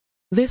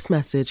This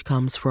message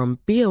comes from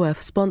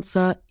BOF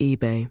sponsor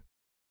eBay.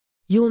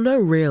 You'll know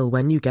real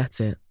when you get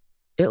it.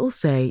 It'll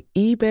say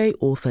eBay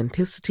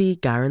Authenticity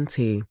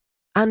Guarantee.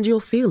 And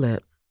you'll feel it.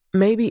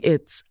 Maybe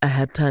it's a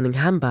head-turning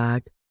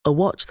handbag, a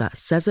watch that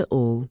says it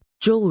all,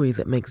 jewelry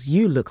that makes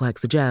you look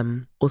like the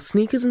gem, or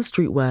sneakers and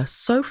streetwear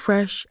so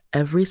fresh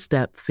every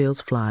step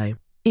feels fly.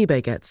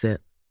 eBay gets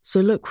it.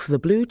 So look for the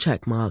blue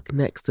check mark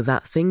next to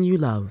that thing you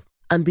love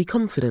and be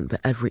confident that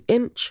every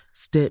inch,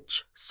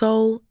 stitch,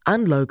 sole,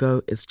 and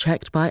logo is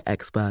checked by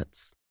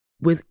experts.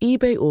 With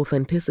eBay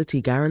Authenticity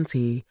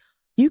Guarantee,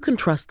 you can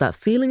trust that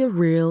feeling of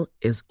real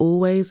is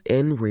always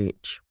in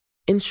reach.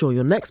 Ensure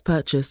your next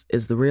purchase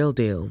is the real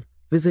deal.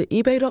 Visit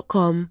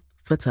ebay.com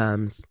for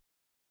terms.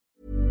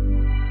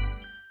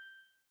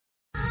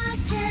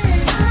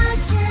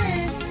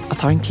 Jag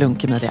tar en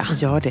klunk, Emilia.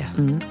 Gör det.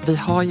 Vi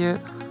har ju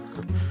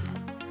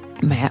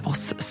med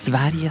oss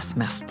Sveriges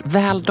mest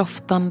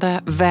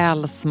väldoftande,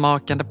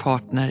 välsmakande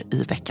partner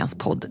i veckans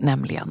podd,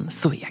 nämligen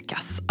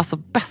Zoegas. Alltså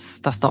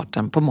bästa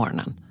starten på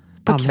morgonen.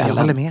 På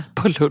kvällen, med.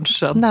 På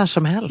lunchen. När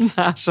som helst.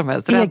 När som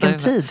helst. Egen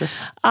tid.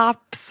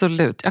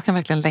 Absolut. Jag kan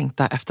verkligen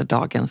längta efter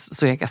dagens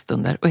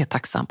Zoegas-stunder och är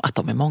tacksam att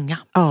de är många.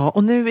 Ja,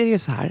 och nu är det ju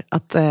så här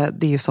att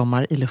det är ju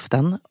sommar i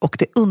luften. Och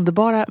det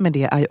underbara med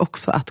det är ju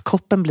också att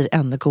koppen blir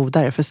ännu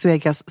godare. För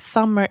Zoegas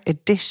Summer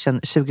Edition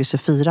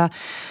 2024,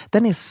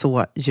 den är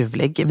så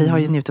ljuvlig. Vi har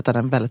ju njutit av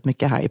den väldigt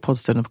mycket här i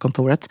poddstunden på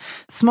kontoret.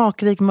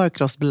 Smakrik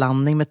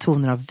mörkrostblandning med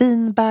toner av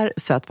vinbär,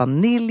 söt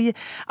vanilj.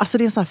 Alltså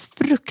det är en sån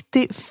här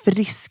fruktig,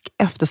 frisk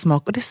eftersmak.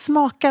 Och det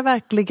smakar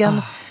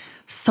verkligen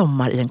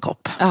sommar i en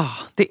kopp. Ja,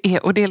 det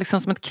är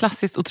liksom som ett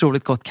klassiskt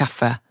otroligt gott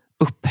kaffe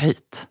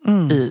upphöjt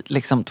i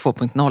liksom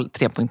 2.0,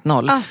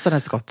 3.0. Alltså det är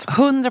så gott.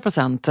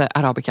 100%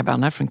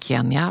 arabikabönor från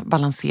Kenya,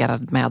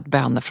 balanserad med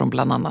bönor från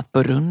bland annat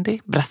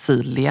Burundi,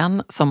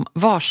 Brasilien, som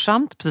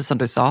varsamt, precis som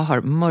du sa,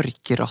 har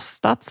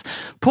mörkrostats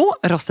på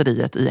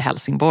rosteriet i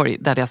Helsingborg,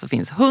 där det alltså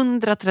finns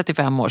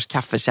 135 års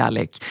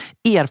kaffekärlek,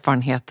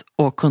 erfarenhet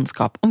och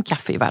kunskap om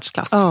kaffe i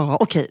världsklass. Ja,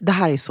 okej. Det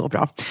här är så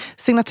bra.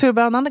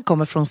 Signaturbönan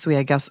kommer från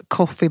Zoegas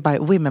Coffee by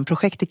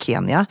Women-projekt i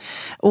Kenya.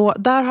 Och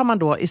där har man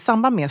då i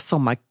samband med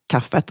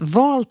sommarkaffet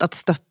valt att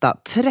stötta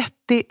 30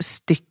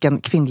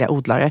 stycken kvinnliga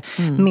odlare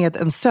med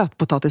en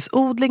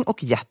sötpotatisodling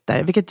och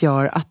jätter, vilket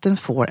gör att den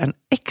får en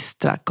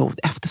extra god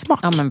eftersmak.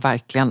 Ja, men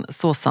verkligen,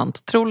 så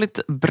sant. Otroligt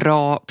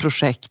bra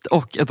projekt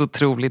och ett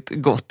otroligt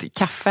gott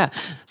kaffe.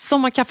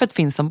 Sommarkaffet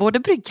finns som både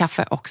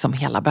bryggkaffe och som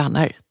hela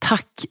bönor.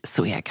 Tack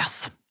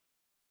Zoegas!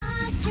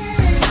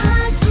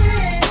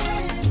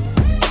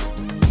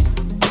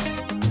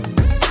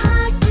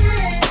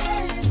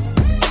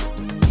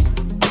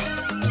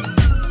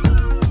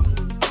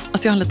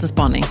 Alltså jag har en liten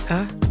spaning.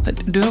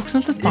 Du har också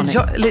en liten spaning.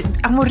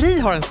 Amori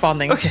har en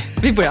spaning. Okej,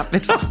 vi börjar.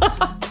 Vet du vad?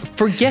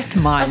 Forget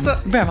mine. Alltså,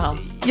 börjar med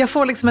hans. Jag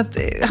får liksom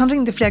han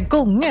ringde flera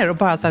gånger och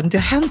bara så här, det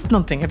har hänt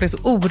någonting. Jag blev så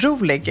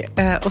orolig.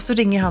 Och så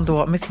ringer han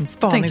då med sin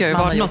spaning Tänker som jag,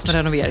 han var har det gjort. något med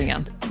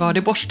renoveringen? Var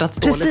det borstat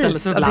stålet Precis, eller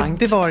så blankt?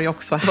 det var det ju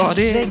också. Var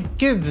det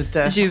herregud.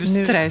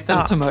 ljust trä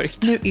istället för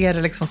mörkt? Nu är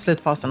det liksom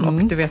slutfasen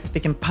och du vet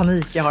vilken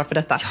panik jag har för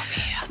detta.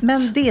 Jag vet.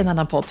 Men det är en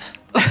annan podd.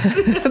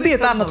 Det är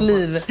ett annat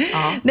liv.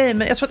 Ja. Nej,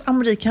 men jag tror att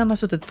Amerikan har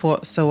suttit på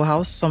Soho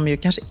House, som ju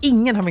kanske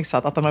ingen har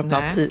missat att de har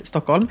öppnat i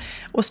Stockholm.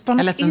 Och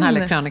jag läste den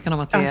här krönikan om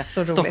att det är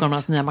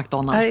Stockholmarnas nya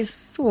McDonalds. Det är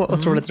så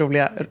otroligt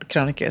roliga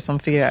kröniker som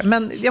figurerar.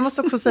 Men jag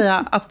måste också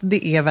säga att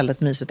det är väldigt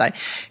mysigt där.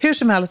 Hur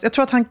som helst, jag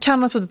tror att han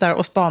kan ha suttit där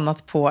och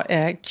spanat på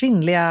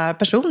kvinnliga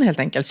personer helt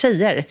enkelt,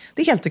 tjejer.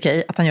 Det är helt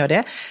okej att han gör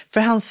det.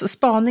 För hans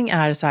spaning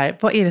är så här,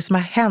 vad är det som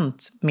har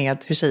hänt med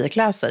hur tjejer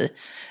klär sig?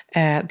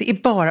 Det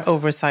är bara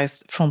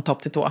oversized från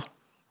topp till tå.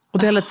 Och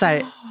det är lite så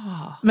här,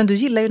 men du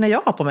gillar ju när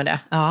jag har på mig det.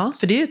 Ja.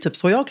 För det är ju typ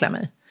så jag klär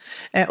mig.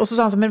 Och så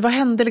sa han så, men vad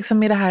hände liksom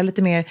med det här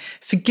lite mer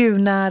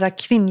figurnära,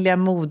 kvinnliga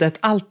modet?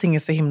 Allting är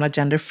så himla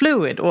gender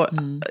fluid. Och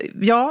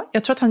ja,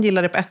 jag tror att han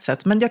gillar det på ett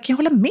sätt. Men jag kan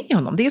hålla med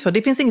honom, det är så.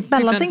 Det finns inget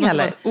mellanting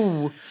heller.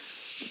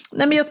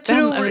 Nej, men jag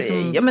tror,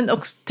 ja, men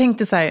också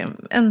tänkte så här,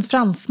 en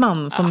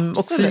fransman som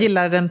också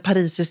gillar den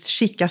parisiskt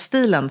chica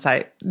stilen så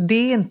här, det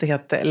är inte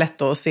helt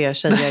lätt att se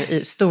tjejer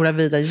i stora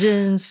vida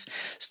jeans,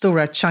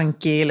 stora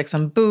chunky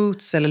liksom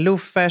boots eller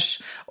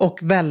loafers och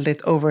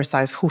väldigt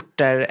oversized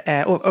skjortor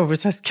och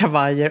oversized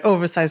kavajer,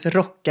 oversized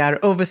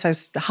rockar,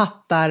 oversized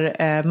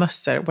hattar,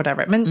 mössor,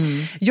 whatever. Men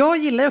jag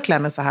gillar ju att klä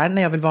mig så här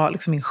när jag vill vara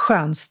liksom i en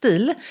skön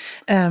stil.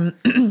 Jag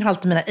har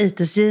alltid mina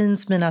 80s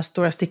jeans, mina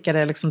stora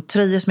stickade liksom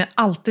tröjor som jag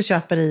alltid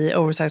köper i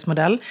oversized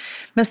modell.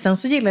 Men sen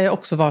så gillar jag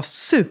också att vara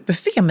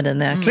superfeminin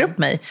när jag klär upp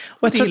mig.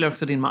 Och jag gillar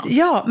också din man.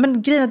 Ja,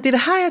 men grejen är att det är det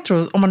här jag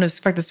tror, om man nu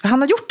faktiskt, för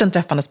han har gjort en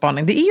träffande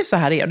spaning. Det är ju så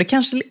här det är. Det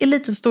kanske är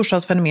lite ett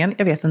storstadsfenomen,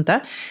 jag vet inte.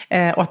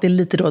 Och att det är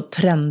lite då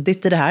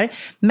trendigt i det här.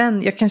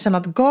 Men jag kan känna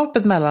att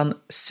gapet mellan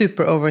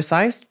super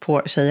oversized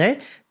på tjejer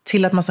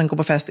till att man sen går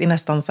på fest är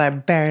nästan så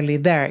här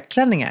barely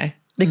there-klänningar.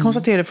 Vi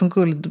konstaterade från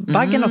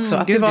Guldbaggen också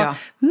att det var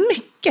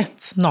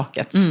mycket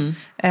naket.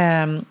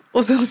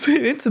 Och sen så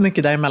är det inte så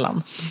mycket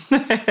däremellan.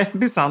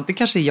 Det är sant, det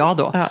kanske är jag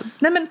då. Ja.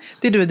 Nej, men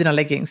det är du i dina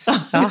leggings.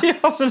 Ja,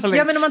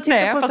 ja, men om man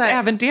tittar på så här...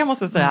 även det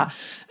måste jag säga.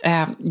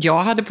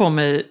 Jag hade på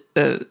mig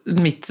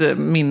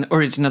min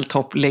original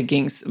top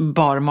leggings,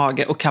 bar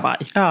mage och kavaj.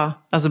 Ja.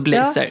 Alltså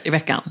blazer i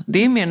veckan.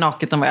 Det är mer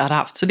naket än vad jag hade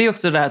haft. Så det är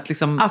också det där att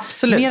liksom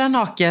mera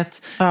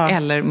naket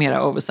eller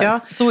mera oversize. Ja.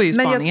 Så är ju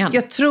spaningen. Men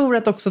jag tror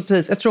att också,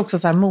 precis, jag tror också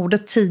så här,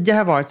 modet tidigare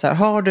har varit så här,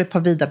 har du ett par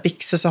vida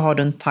byxor så har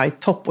du en tight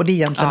topp och det är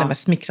egentligen den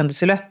mest smickrande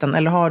siluetten.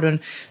 Eller har du en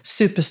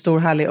superstor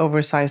härlig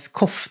oversize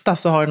kofta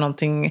så har du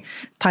någonting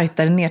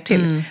tajtare ner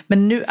till.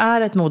 Men nu är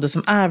det ett mode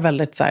som är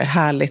väldigt så här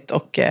härligt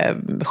och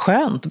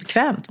skönt och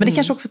bekvämt. Men det är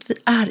kanske också att vi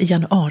är i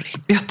januari.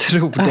 Jag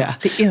tror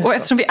det. Och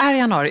eftersom vi är i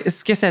januari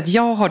ska jag säga att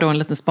jag har då en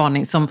liten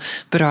spaning som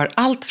berör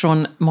allt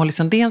från Molly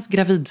Sandéns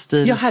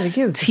gravidstil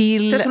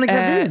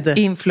till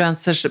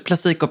influencers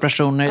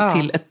plastikoperationer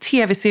till ett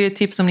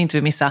tv-serietips som ni inte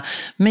vill missa.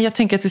 Men jag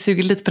tänker att vi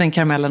suger lite på den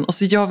karamellen och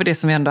så gör vi det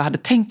som vi ändå hade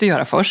tänkt att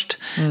göra först.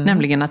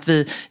 Nämligen att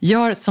vi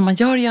gör som man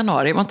gör i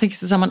januari. Man tänker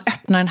sig att man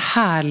öppnar en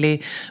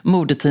härlig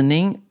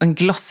modetidning, en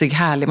glossig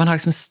härlig. Man har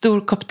liksom en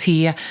stor kopp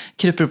te,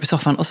 kryper upp i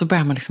soffan och så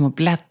börjar man liksom att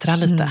bläddra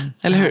lite.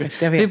 Eller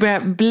hur? Vi börjar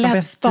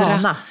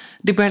bläddra.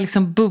 Det börjar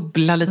liksom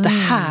bubbla lite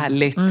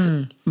härligt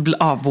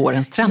av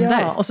vårens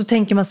trender. Ja, och så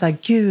tänker man så här,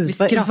 gud,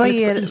 vad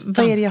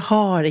är det jag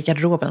har i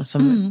garderoben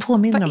som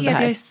påminner om det här? Vad är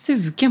det jag är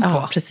sugen på?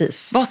 Ja,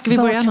 precis. Var ska vi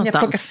börja någonstans? Vad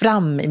kan jag plocka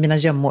fram i mina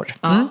gömmor?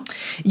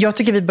 Jag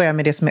tycker vi börjar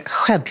med det som är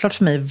självklart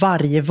för mig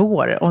varje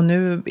vår. Och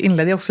nu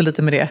inledde jag också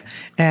lite med det.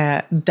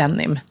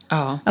 Denim.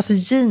 Ja. Alltså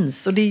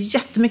jeans. Och det är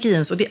jättemycket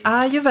jeans. Och det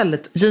är ju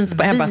väldigt jeans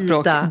på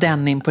Ebba-språk,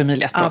 denim på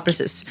Emilia-språk. Ja,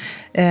 precis.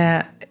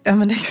 Ja,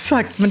 men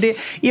exakt. Men det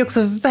är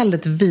också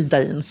väldigt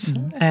vida jeans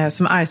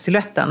som är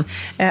silhuetten.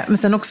 Men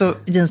sen också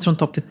jeans från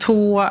topp till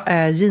tå,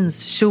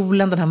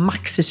 jeanskjolen, den här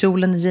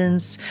maxikjolen i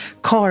jeans,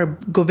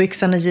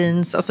 cargobyxan i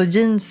jeans. Alltså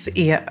jeans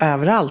är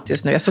överallt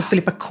just nu. Jag såg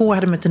Filippa K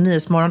hade med till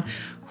Nyhetsmorgon.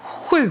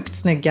 Sjukt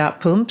snygga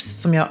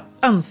pumps som jag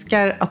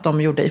önskar att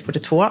de gjorde i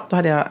 42. Då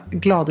hade jag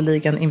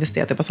gladeligen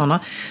investerat i på sådana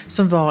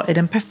som var i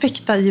den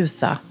perfekta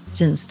ljusa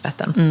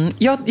jeanstvätten.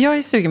 Jag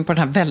är sugen på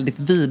den här väldigt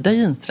vida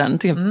jeanstrenden.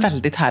 Det är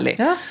väldigt härlig.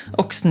 Ja.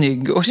 Och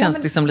snygg och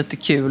känns liksom lite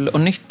kul och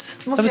nytt.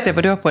 Jag vill se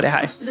vad du har på det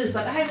här. Det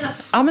här är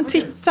ja, men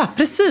titta.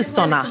 Precis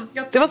sådana.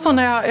 Liksom, det var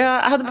sådana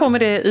jag hade på mig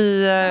det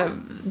i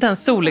den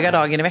soliga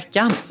dagen i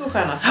veckan. Så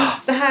sköna.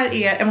 Det här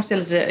är, jag måste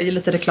ge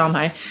lite reklam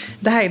här.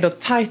 Det här är då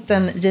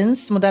Titan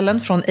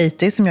jeans-modellen från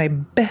 80 som jag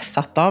är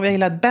besatt av. Jag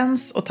gillar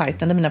Benz och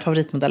Titan, det är mina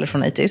favoritmodeller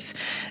från 80s.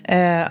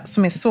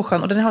 Som är så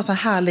skön. Och den har så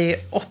här härlig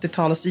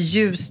 80-tals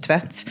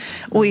ljustvätt.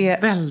 Och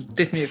är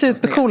väldigt mjuk.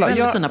 Supercoola.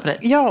 Väldigt fina på dig.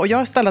 Ja, och jag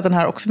har ställt den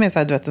här också med så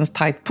här, du vet, en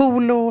tight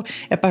polo,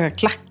 ett par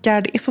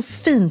klackar. Det är så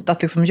fint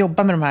att liksom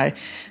jobba med de här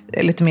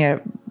lite mer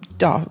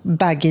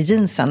baggy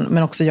jeansen,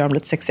 men också göra dem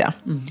lite sexiga.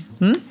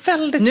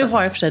 Väldigt nu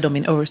har jag för sig då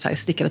min oversize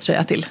stickade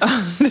tröja till.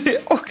 Det är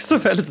också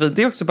väldigt fint.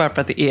 Det är också bara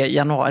för att det är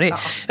januari. Ja.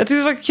 Jag tycker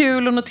det var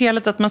kul att notera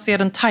lite att man ser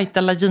den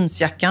tajta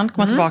jeansjackan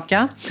komma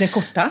tillbaka. Den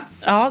korta.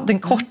 Ja, den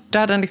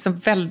korta. Den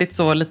liksom väldigt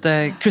så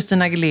lite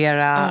Christina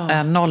Aguilera,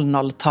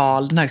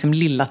 00-tal. Den här liksom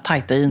lilla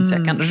tajta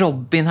jeansjackan.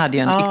 Robin hade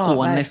ju en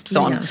ikonisk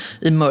sån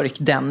i mörk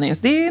denim.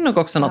 Så det är nog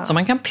också något som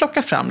man kan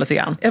plocka fram lite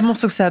grann. Jag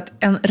måste också säga att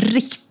en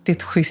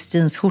riktigt schysst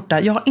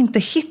jeansskjorta. Jag har inte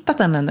hittat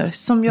den ännu.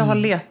 Som jag har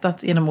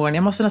letat genom åren.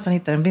 Jag måste nästan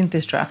hitta en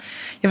vintage, tror jag.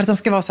 Jag vet att den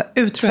ska vara så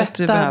här uttvättad. Tror att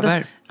du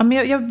behöver. Ja,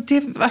 men jag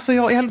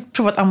har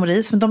provat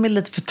Amoris, men de är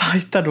lite för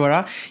tajta då.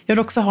 Jag vill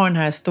också ha den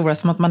här stora,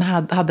 som att man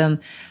hade en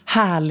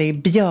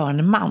härlig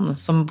björnman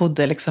som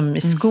bodde liksom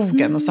i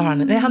skogen. Och så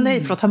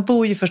har han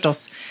bor ju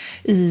förstås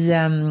i,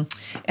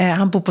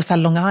 han bor på så här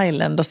Long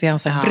Island och så är han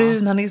så här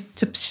brun. Han är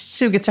typ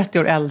 20-30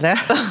 år äldre.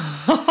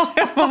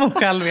 Vad man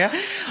själv är.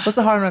 Och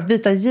så har han de här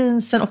vita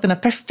jeansen och den här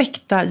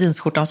perfekta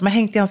jeansskjortan som har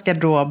hängt i hans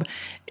garderob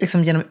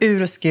liksom genom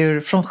ur och skur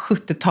från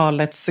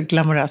 70-talets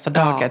glamorösa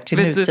dagar till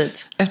nutid.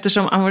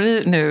 Eftersom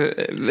Amori nu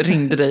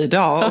ringde dig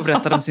idag och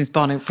berättade om sin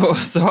spaning på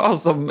så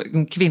som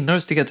kvinnor,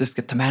 så tycker jag att du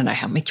ska ta med den här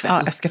hem ikväll.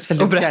 Ja, jag ska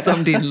absolut och berätta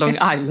om din Long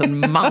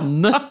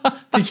Island-man.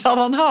 Det kan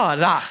han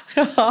höra.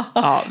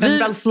 En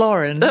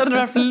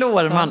Ralph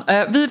Lauren-man.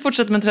 Vi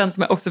fortsätter med en trend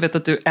som jag också vet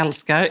att du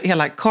älskar.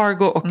 Hela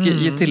cargo och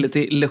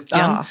utility-looken.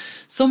 Ja.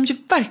 Som ju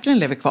verkligen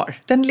lever kvar.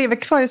 Den lever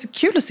kvar, det är så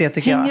kul att se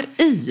tycker Hänger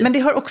i. Men det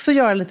har också att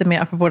göra lite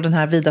med, apropå den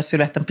här vida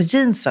siluetten på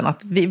jeansen,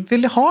 att vi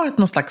vill ha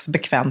någon slags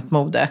bekvämt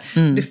mode.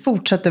 Det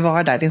fortsätter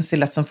vara där, det är en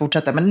silhuett som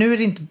fortsätter. Men nu är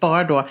det inte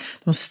bara då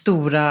de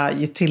stora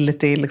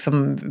utility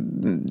liksom,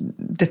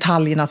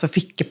 detaljerna, alltså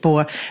fickor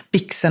på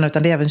byxen,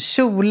 utan det är även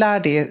kjolar,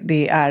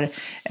 det är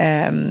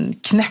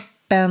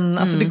knäppen,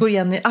 alltså det går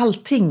igen i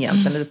allting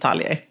egentligen i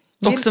detaljer.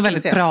 Också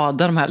väldigt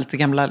Prada, de här lite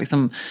gamla,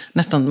 liksom,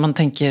 nästan man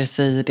tänker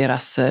sig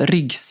deras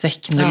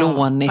ryggsäck,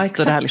 nylonigt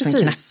och det här liksom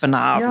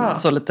knäpperna,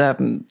 så lite,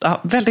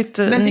 väldigt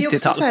 90-tal. Men det är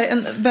också så här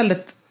en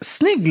väldigt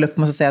snygg look,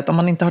 måste jag säga, att om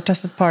man inte har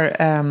testat ett par,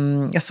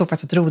 jag såg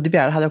faktiskt att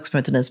Rodebjer hade också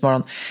med till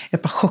Nyhetsmorgon,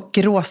 ett par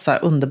chockrosa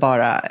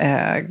underbara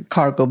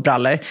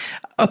cargo-brallor.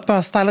 Att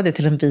bara styla det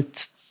till en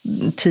vit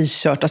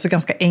t-shirt, alltså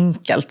ganska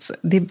enkelt.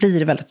 Det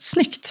blir väldigt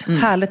snyggt.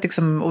 Härligt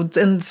liksom, och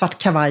en svart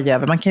kavaj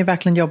över. Man kan ju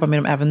verkligen jobba med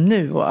dem även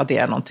nu och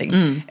addera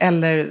någonting.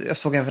 Eller jag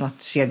såg även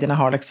att kedjorna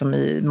har liksom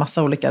i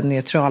massa olika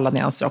neutrala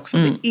nyanser också.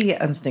 Det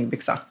är en snygg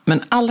byxa.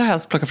 Men allra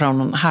helst plocka fram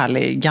någon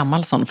härlig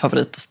gammal sån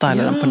favorit och styla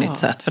den på nytt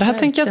sätt. För det här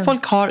tänker jag att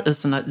folk har i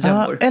sina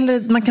gömmor. Ja,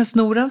 eller man kan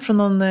sno den från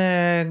någon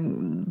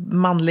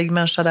manlig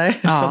människa där.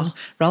 Från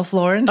Ralph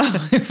Lauren.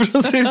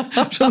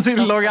 från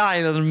sin Long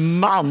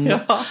Island-man.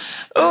 Ja.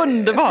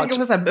 Underbart!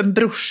 En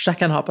brorsa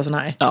kan ha på sån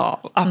här.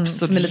 Ja, absolut.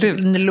 Som är lite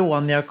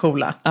nyloniga och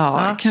coola.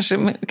 Ja,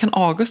 kanske kan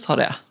August ha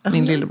det,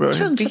 min lillebror.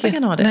 Kanske han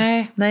kan ha det.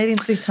 Nej, det är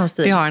inte riktigt hans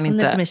stil. Det har han inte.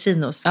 Lite mer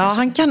chinos. Ja,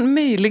 han kan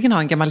möjligen ha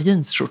en gammal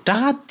jeansskjorta.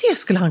 Ja, det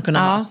skulle han kunna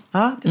ha.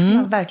 Ja, det skulle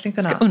han verkligen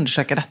kunna ha. Ska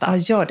undersöka detta. Ja,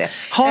 gör det.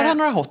 Har han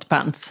några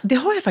hotpants? Det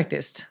har jag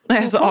faktiskt.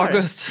 Nej, alltså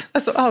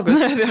August.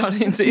 Nej, det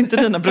har inte. Inte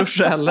dina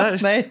brorsor heller.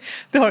 Nej,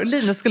 det har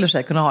Linus skulle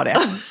säkert kunna ha det.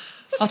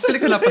 Han skulle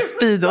kunna ha på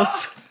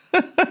Speedos.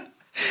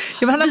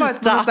 Ja, men han har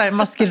varit på en sån här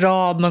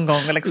maskerad någon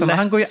gång. Liksom.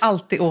 Han går ju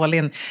alltid all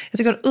in. Jag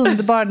tycker det var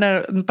underbar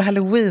när på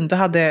Halloween då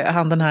hade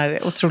han den här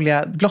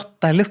otroliga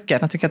blottarlucken.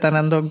 Jag tycker att den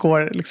ändå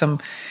går liksom,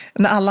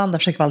 när alla andra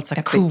försöker vara lite så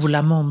här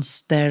coola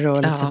monster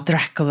och lite så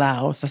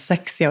Dracula och så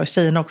sexiga och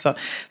tjejerna också.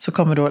 Så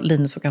kommer då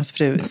Linus och hans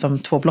fru som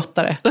 2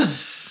 blottare.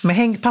 Med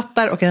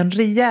hängpattar och en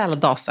rejäl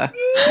dase.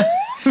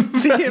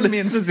 Det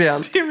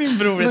är min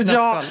bror i ett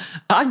nötskal.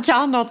 Han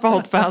kan ha ett par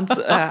hotpants.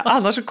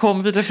 Annars så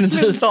kommer vi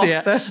definitivt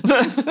se.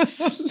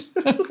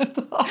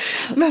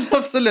 Men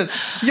absolut.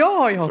 Jag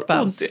har ju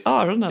hotpants. Ont i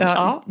öronen.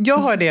 Ja. Jag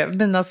har det.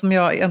 Mina som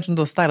jag egentligen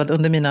då stylade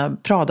under mina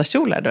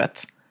Prada-kjolar, du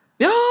vet.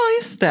 Ja,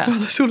 just det.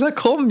 Prada-kjolar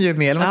kom ju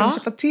med. Man kan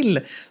köpa till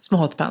små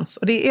hotpants.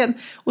 Och det är en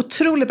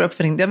otroligt bra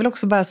uppfinning. Jag vill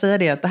också bara säga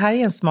det att det här är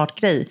en smart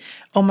grej.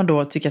 Om man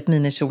då tycker att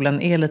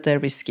minikjolen är lite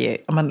risky.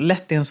 Om man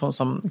lätt är en sån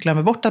som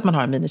glömmer bort att man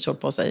har en minikjol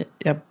på sig.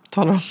 Jag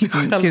talar om det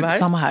själv här.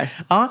 Samma här.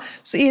 Ja,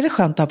 så är det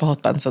skönt att ha på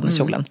hotpants under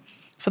kjolen.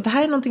 Så det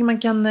här är någonting man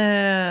kan,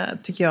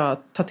 tycker jag,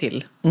 ta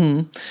till.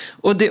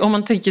 Och om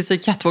man tänker sig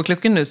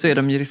catwalk-looken nu så är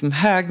de ju liksom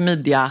hög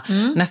midja,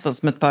 nästan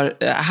som ett par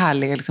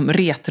härliga liksom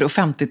retro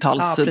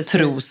 50-tals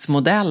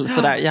trosmodell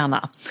sådär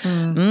gärna.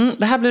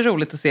 Det här blir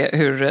roligt att se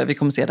hur vi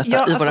kommer se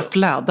detta i våra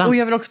flöden. Och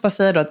jag vill också bara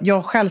säga då att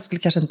jag själv skulle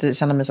kanske inte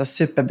känna mig så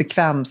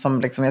superbekväm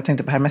som liksom, jag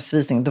tänkte på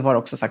Hermès-visning, då var det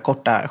också så här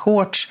korta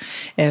shorts,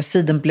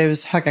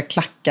 sidenblus, höga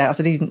klackar.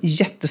 Alltså det är ju en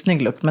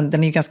jättesnygg look, men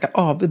den är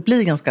ju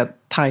blir ganska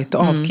tight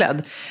och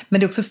avklädd. Men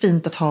det är också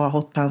fint att ha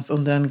hotpants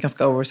under en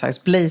ganska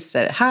oversized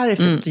blazer. Här är det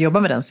fint att jobba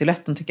med den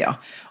siluetten tycker jag.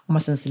 Om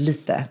man syns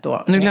lite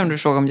då. Nu glömde du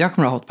fråga om jag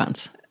kommer ha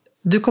hotpants.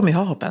 Du kommer ju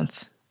ha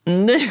hotpants.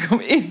 Nej, jag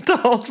kommer inte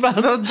ha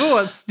hotpants.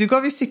 Vadå? Du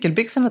gav ju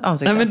cykelbyxan ett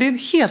ansikte. Nej, men det är en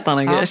helt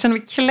annan grej. Jag känner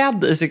mig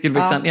klädd i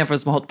cykelbyxan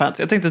jämfört med hotpants.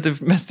 Jag tänkte att du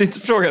mest inte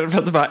frågade för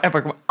att du bara,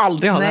 Ebba kommer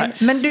aldrig ha det här.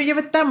 Men jag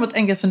vet däremot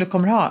en grej som du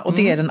kommer ha. Och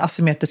det är den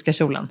asymmetriska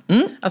kjolen.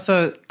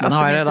 Alltså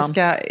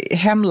asymmetriska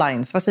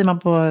hemlines. Vad säger man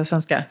på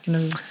svenska? Kan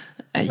du...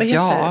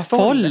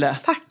 Foll.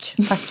 Tack.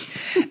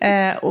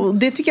 Och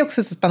det tycker jag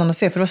också är så spännande att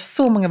se. För det var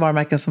så många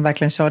varumärken som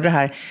verkligen körde det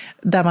här.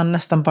 Där man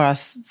nästan bara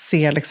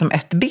ser liksom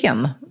ett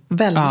ben.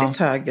 Väldigt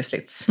hög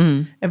slits.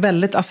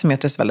 Väldigt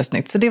asymmetriskt, väldigt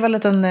snyggt. Så det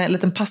var en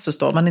liten passus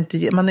då.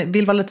 Man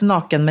vill vara lite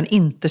naken men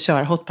inte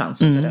köra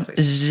hotpants.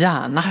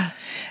 Gärna.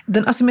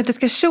 Den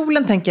asymmetriska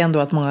kjolen tänker jag ändå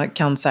att många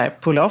kan så här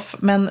pull off.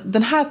 Men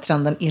den här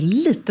trenden är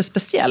lite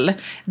speciell.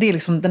 Det är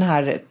liksom den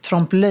här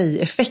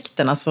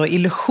trompe-l'œil-effekten. Alltså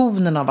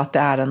illusionen av att det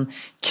är en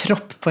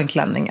kropp på en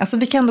klänning. Alltså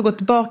vi kan ändå gå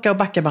tillbaka och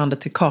backa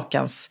bandet till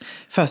Kakans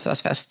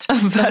födelsedagsfest.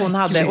 Där hon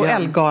hade, och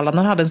Elle-galan,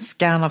 hon hade en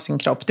scan av sin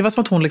kropp. Det var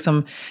som att hon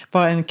liksom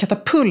var en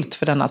katapult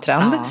för denna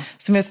trend.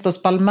 Som jag sett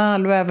hos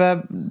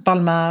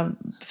Balmain,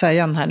 säger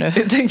igen här nu.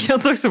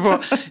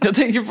 Jag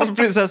tänker på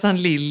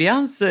prinsessan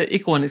Lilians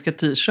ikoniska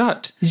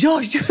t-shirt.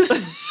 Ja, just det!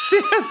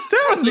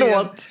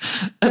 Förlåt.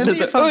 En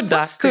lite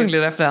udda kunglig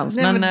referens.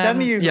 Nej, men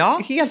den är ju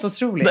helt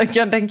otrolig.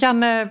 Den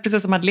kan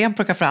prinsessa Madeleine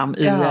plocka fram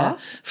i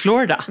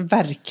Florida.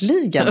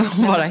 Verkligen.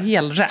 Vara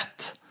helt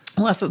rätt.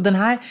 Och alltså den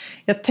här,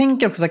 jag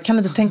tänker också, kan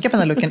inte tänka på den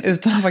här looken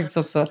utan att faktiskt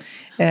också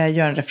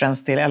göra en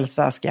referens till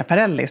Elsa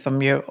Schiaparelli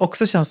som ju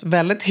också känns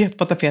väldigt het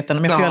på tapeten.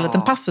 Om jag får göra en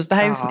liten passus. Det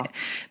här är liksom,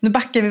 nu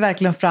backar vi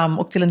verkligen fram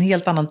och till en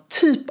helt annan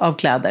typ av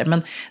kläder.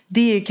 Men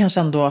det är kanske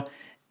ändå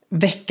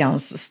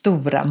veckans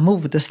stora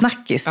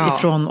modesnackis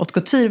ifrån Haute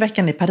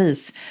Couture-veckan i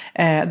Paris.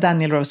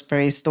 Daniel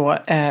Roseberrys då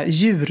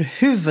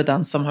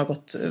djurhuvuden som har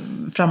gått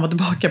fram och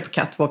tillbaka på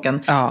catwalken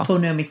på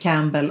Naomi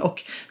Campbell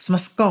och som har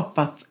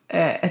skapat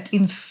ett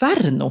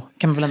inferno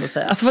kan man väl ändå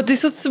säga. Alltså det är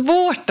så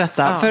svårt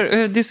detta.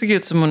 För det såg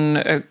ut som hon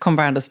kom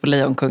bärandes på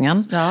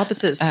Lejonkungen. Ja,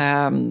 precis.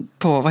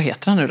 På, vad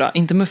heter han nu då?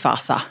 Inte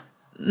Mufasa.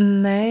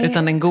 Nej.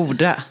 Utan den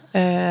gode.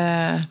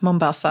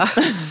 Mombasa.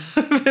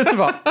 Vet du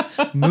vad?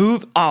 Move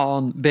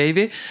on,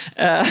 baby.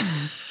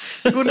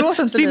 Går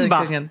låten till Simba.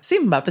 Lejonkungen?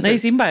 Simba, precis. Nej,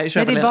 Simba är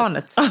Nej, det är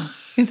barnet.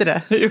 Inte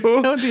det?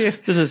 Jo, Ja, det är...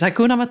 precis.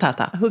 Hakuna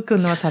Matata.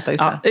 Hakuna Matata,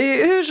 just det.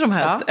 Hur som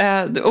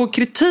helst. Och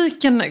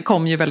kritiken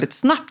kom ju väldigt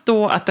snabbt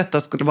då att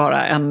detta skulle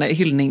vara en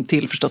hyllning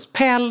till förstås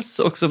päls.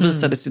 Och så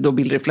visades ju då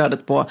bilder i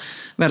flödet på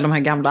väl de här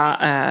gamla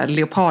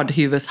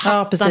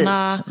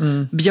leopardhuvudhattarna,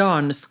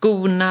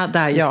 björnskorna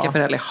där ju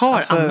Schiaparelli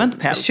har använt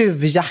päls.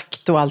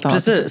 Tjuvjakt och allt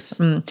annat. Precis.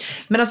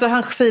 Men alltså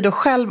han säger då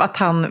själv att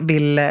han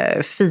vill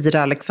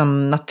fira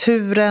liksom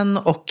naturen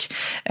och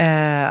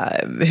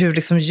hur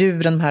liksom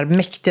djuren, de här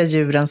mäktiga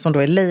djuren som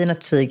då är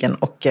lejonet, tigern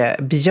och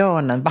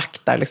björnen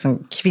vaktar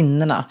liksom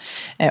kvinnorna.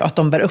 Och att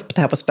de bär upp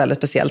det här på ett väldigt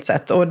speciellt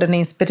sätt. Och den är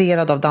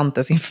inspirerad av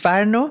Dantes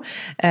Inferno.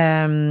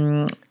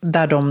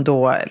 Där de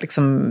då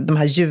liksom, de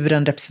här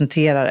djuren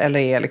representerar eller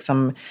är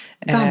liksom...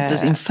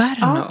 Dantes Inferno?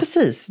 Ja,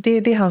 precis.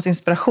 Det är hans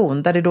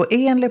inspiration. Där det då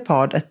är en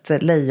leopard,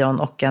 ett lejon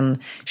och en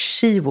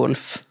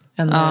she-wolf.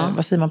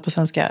 Vad säger man på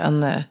svenska?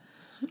 En...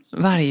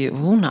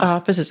 Varghona.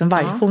 Ja, precis. En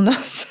varghona.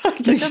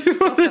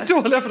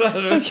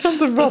 Jag kan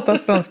inte prata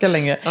svenska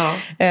längre.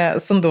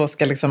 Som då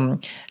ska liksom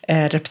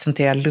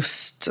representera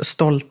lust,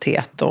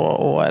 stolthet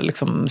och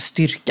liksom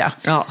styrka.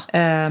 Ja.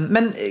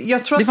 Men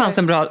jag tror det att fanns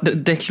en bra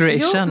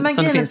declaration som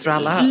det finns för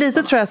alla.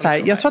 Lite tror jag så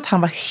här. Jag tror att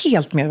han var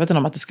helt medveten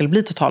om att det skulle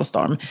bli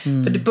totalstorm.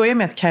 För det börjar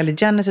med att Kylie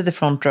Jenner sitter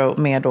front row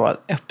med då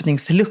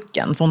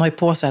öppningslucken. Så hon har ju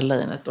på sig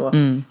lejonet.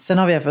 Sen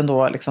har vi även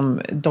då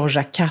liksom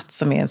Doja Cat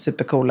som är en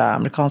supercoola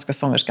amerikanska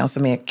sångerskan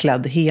som är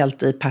klädd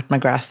helt i Pat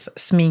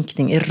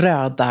McGrath-sminkning i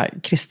röda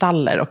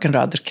kristaller och en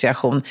röd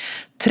kreation.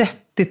 30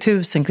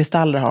 000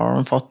 kristaller har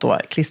hon fått då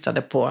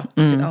klistrade på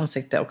sitt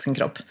ansikte och sin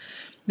kropp.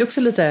 Det är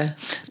också lite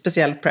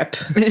speciell prep.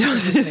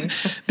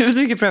 Det är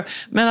mycket prep.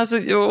 Men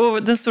alltså,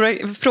 och den stora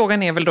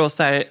frågan är väl då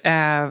så här,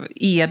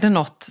 är det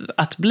något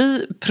att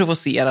bli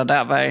provocerad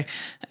över?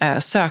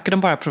 Söker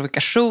de bara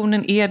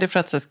provokationen? Är det för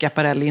att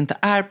Schiaparelli inte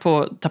är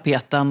på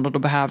tapeten och då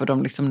behöver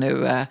de liksom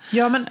nu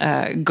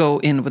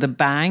go in with a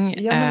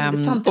bang?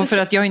 Och för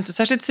att jag är inte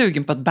särskilt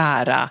sugen på att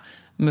bära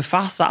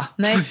Mufasa.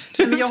 Nej,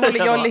 men jag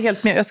håller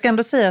helt med. Jag ska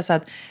ändå säga så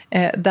att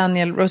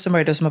Daniel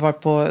Rosemary som har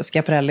varit på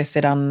Schiaparelli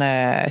sedan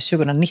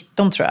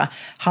 2019 tror jag.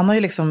 Han har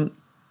ju liksom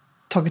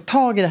tagit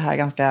tag i det här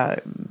ganska,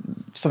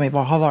 som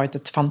har varit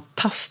ett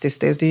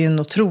fantastiskt, det är ju en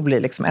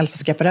otrolig liksom,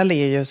 Elsa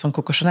Schiaparelli är ju som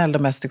Coco Chanel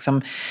de mest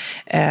liksom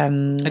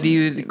det är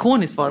ju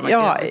ikoniskt format.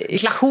 Ja,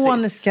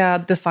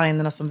 ikoniska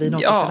designerna som vi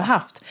någonsin har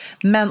haft.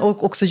 Men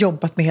och också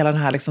jobbat med hela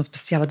den här liksom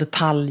speciella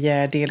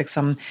detaljer, det är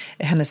liksom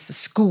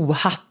hennes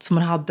skohatt som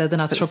hon hade, den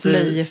här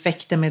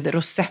Trompe-l'œil-effekten med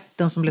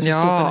rosetten som blev så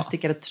stor på hennes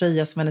stickade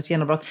tröja som hennes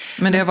genombrott.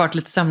 Men det har varit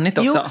lite sömnigt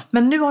också. Jo,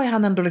 men nu har ju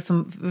han ändå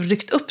liksom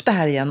ryckt upp det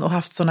här igen och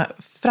haft såna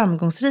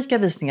framgångsrika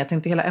visningar. Jag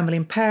tänkte hela Emily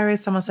in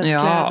Paris har man sett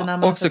kläderna.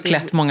 Man också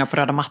klätt många på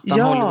röda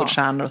mattan,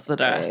 Hollywoodstjärnor och så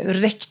vidare.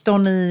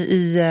 Rektorn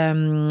i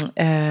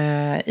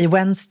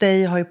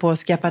Wednesday har ju på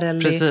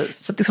Schiaparelli.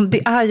 Precis. Så att liksom,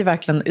 det är ju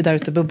verkligen där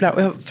ute bubblar.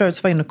 Och jag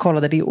förut var inne och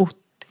kollade, det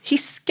är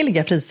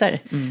hiskeliga priser.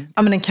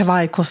 Ja, men en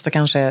kavaj kostar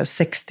kanske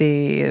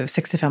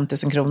 65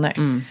 000 kronor.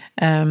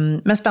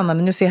 Men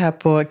spännande, nu ser jag här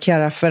på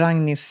Chiara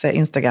Ferragnis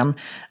Instagram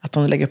att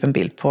hon lägger upp en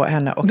bild på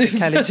henne och Kylie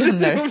Jenner.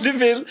 Det är en rolig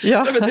bild.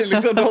 Ja. Det är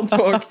liksom de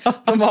två,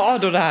 de har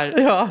då det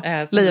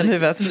här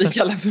lejonhuvudet. Som vi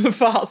kallar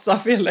Mufasa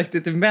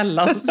felaktigt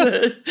emellan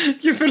sig.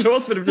 Gud,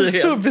 förlåt för det blir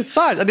helt... Så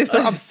bisarrt, det är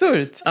så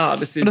absurt. Ja,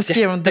 det ser och då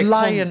skrev hon, the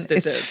lion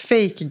is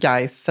fake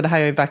guys. Så det här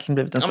har ju verkligen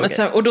blivit en stor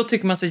grej. Och då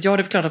tycker man sig, det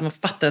är klart att man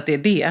fattar att det är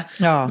det.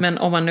 Ja. Men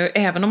om man nu,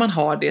 även om man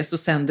har det så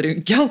sänder det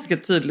en ganska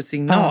tydlig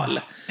signal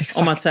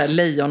om att så här,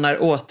 lejon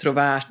är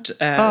åtråvärt.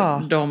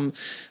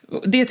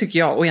 Det tycker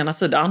jag å ena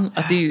sidan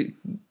att det är ju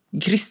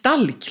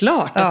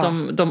kristallklart att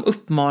de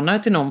uppmanar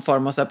till någon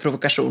form av så här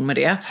provokation med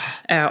det.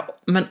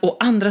 Men å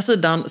andra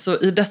sidan så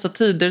i dessa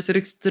tider så är det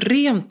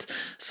extremt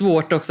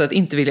svårt också att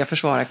inte vilja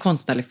försvara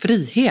konstnärlig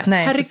frihet.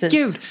 Nej,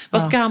 herregud,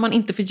 vad ska man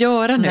inte få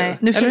göra nu? Nej,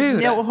 nu eller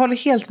hur? Jag håller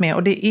helt med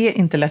och det är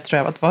inte lätt tror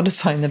jag att vara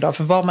designer idag,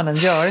 för vad man än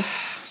gör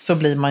så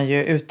blir man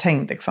ju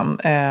uthängd liksom.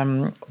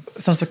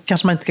 Sen så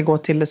kanske man inte ska gå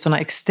till sådana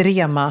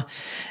extrema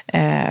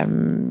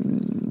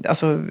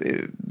alltså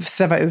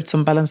sväva ut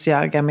som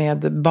Balenciaga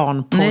med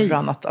barnporr och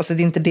annat. Alltså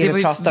det är inte det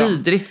vi pratar om. Det var ju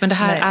vidrigt, men det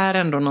här är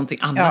ändå någonting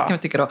annat kan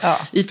vi tycka då. Ja.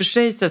 I och för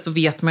sig så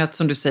vet man att,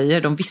 som du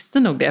säger, de visste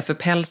nog det, för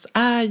päls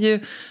är ju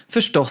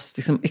förstås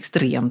liksom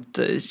extremt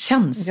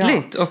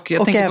känsligt. Ja. Och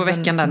jag tänker på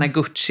veckan där när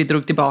Gucci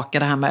drog tillbaka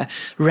det här med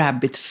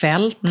rabbit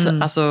felt,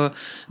 alltså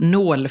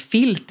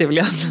nålfilt är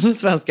väl den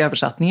svenska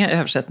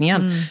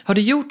översättningen. Har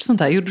du gjort sånt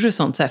här? Gjorde du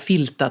sånt så här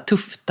filta,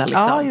 tufta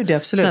liksom? Ja, gjorde jag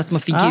absolut. Sådana små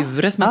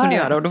figurer som man kunde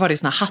göra, och då var det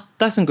såna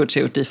hattar som Gucci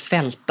gjort i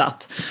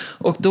fältat.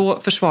 Och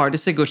då försvarade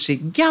sig Gucci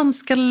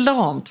ganska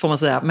lamt, får man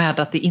säga, med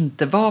att det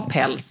inte var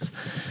päls.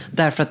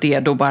 Därför att det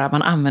är då bara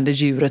man använder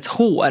djurets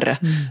hår.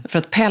 För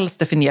att päls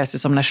definieras ju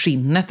som när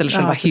skinnet eller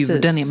själva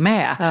huden är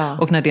med. Ja.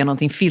 Och när det är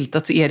någonting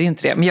filtat så är det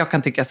inte det. Men jag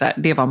kan tycka så här,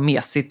 det var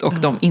mesigt, och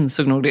de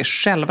insåg nog det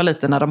själva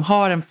lite när de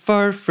har en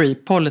fur-free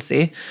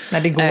policy.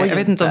 Nej, det går jag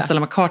vet inte om Stella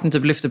McCartney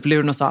typ lyfte på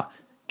luren och sa: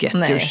 get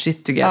your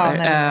shit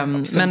together.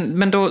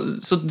 Men då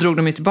så drog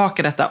de ju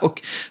tillbaka detta.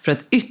 Och för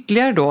att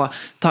ytterligare då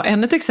ta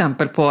ännu ett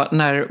exempel på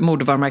när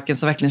modevarumärken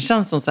som verkligen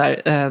känns som så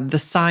här, the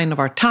sign of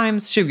our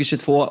times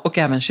 2022 och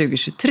även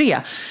 2023.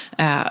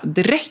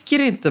 Det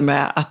räcker inte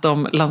med att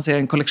de lanserar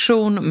en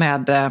kollektion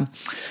med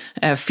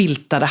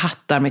filtade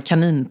hattar med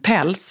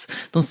kaninpäls.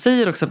 De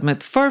säger också att de är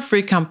ett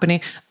fur-free company,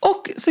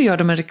 och så gör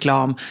de en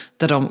reklam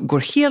där de går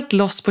helt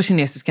loss på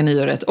kinesiska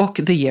nyåret och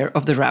the year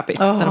of the rabbit.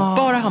 Där de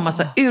bara har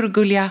massa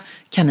urgulliga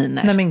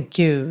kaniner. Nej men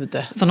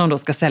gud. Som de då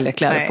ska sälja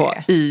kläder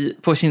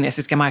på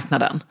kinesiska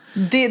marknaden.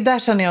 Där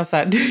känner jag så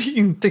här, det är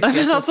inte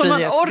kreativ alltså,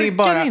 frihet. Det är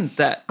bara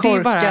inte.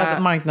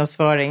 Korkad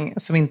marknadsföring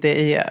som inte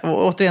är...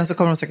 Och återigen så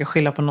kommer de säkert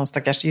skylla på någon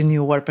stackars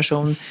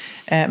juniorperson.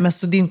 Men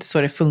så det är inte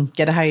så det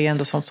funkar. Det här är ju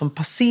ändå sånt som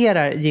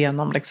passerar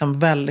genom liksom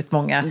väldigt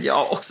många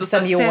också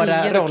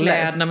seniora roller.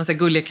 Kläderna med så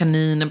gulliga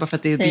kaniner bara för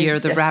att det är the year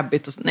of the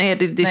rabbit. Och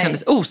det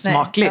kändes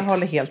osmakligt. Nej, jag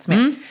håller helt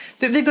med.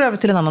 Du, vi går över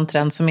till en annan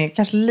trend som är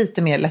kanske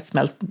lite mer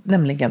lättsmält,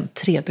 nämligen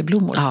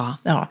 3D-blommor.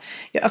 Ja.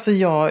 Alltså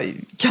jag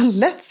kan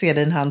lätt se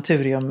den här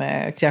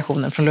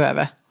Anturium-kreationen från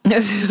Loewe.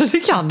 Det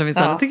kan det,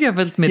 det tycker jag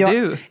väldigt med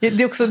du.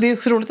 Det är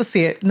också roligt att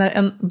se när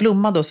en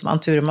blomma då som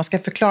Anturium, man ska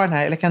förklara den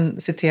här, eller jag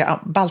kan citera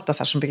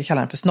Baltasar som brukar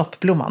kalla den för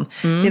snoppblomman.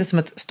 Det är som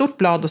ett stort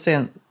blad och så är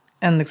det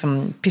en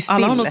liksom pistill.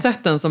 Alla har nog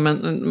sett den som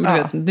en,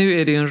 vet,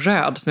 nu är det ju en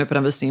röd som är på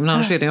den visningen, men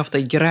annars är den ofta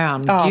i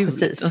grön, gul.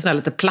 En sån här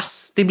lite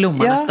plastig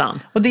blomma nästan.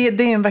 Och det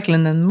är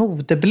verkligen en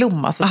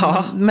modeblomma.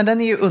 Så men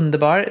den är ju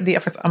underbar. Det är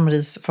faktiskt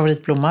Amaries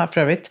favoritblomma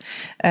för övrigt.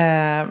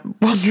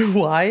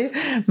 Wonder why.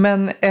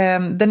 Men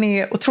den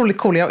är otroligt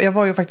cool. Jag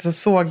var ju faktiskt och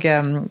såg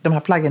de här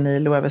plaggen i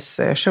Loeves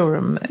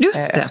showroom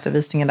efter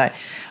visningen där.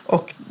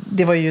 Och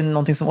det var ju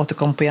någonting som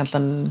återkom på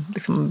egentligen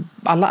liksom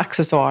alla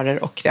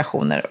accessoarer och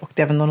kreationer. Och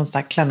det är även någon sån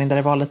här klänning där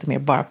det var lite mer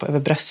bara på över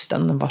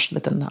brösten. En vars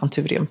liten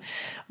Anturium.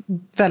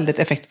 Väldigt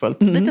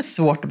effektfullt. Lite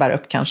svårt att bära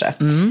upp kanske.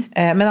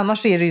 Men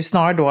annars är det ju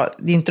snarare då,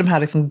 det är inte de här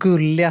liksom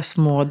gulliga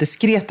små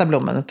diskreta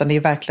blommorna, utan det är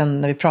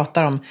verkligen, när vi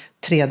pratar om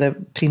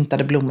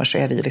 3D-printade blommor så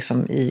är det ju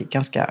liksom i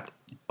ganska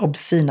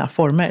obscena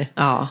former.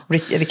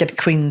 Richard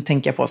Quinn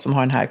tänker jag på, som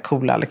har den här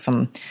coola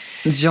liksom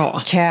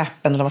capen,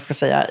 eller vad man ska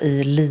säga,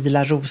 i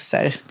lila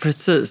rosor.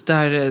 Precis,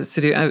 där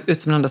ser det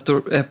ut som en enda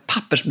stor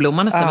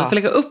pappersblomma nästan. Vi får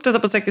lägga upp detta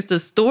på Säkerhetstil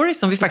Story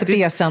som vi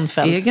faktiskt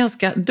är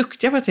ganska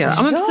duktiga på att göra.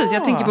 Ja, men precis,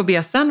 jag tänker på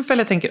BSN, för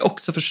jag tänker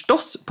också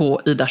förstås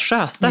på Ida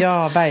Sjöstedt.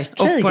 Ja,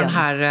 verkligen. Och på den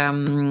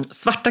här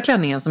svarta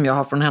klänningen som jag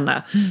har från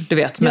henne. Du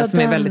vet, men som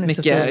är väldigt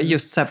mycket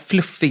just så här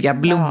fluffiga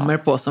blommor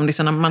på, som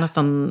liksom man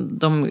nästan,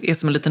 de är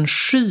som en liten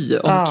sky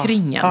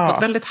omkring en på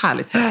ett väldigt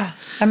härligt sätt.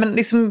 Ja, men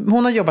liksom,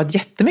 hon har jobbat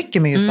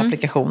jättemycket med just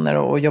applikationer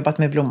och jobbat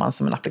med blomman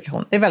som en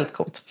applikation. Det är väldigt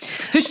coolt.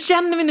 Hur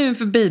känner vi nu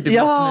för babyblått,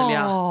 Emilia?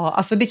 Ja,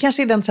 alltså det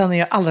kanske är den trenden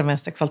jag allra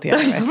mest exalterar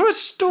med. Jag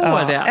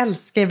förstår det. Jag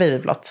älskar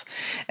babyblått.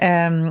 Jag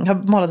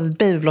har målat ett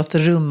babyblått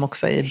rum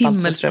också i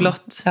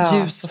himmelsblått,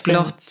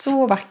 ljusblått.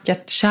 Så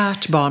vackert.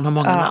 Kärt barn har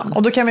många namn.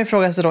 Och då kan man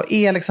fråga sig då,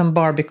 är liksom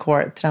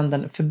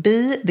Barbiecore-trenden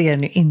förbi? Det är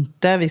den ju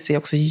inte. Vi ser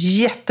också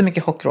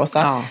jättemycket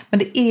chockrosa. Men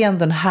det är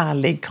ändå en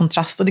härlig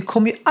kontrast. Och det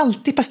kommer ju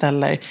alltid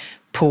pasteller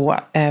på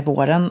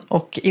våren,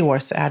 och i år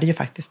så är det ju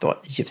faktiskt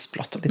då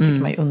ljusblått, och det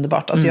tycker man är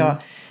underbart. Alltså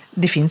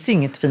det finns ju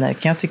inget finare,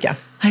 kan jag tycka.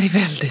 Nej, det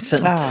är väldigt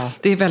fint.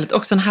 Det är väldigt,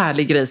 också en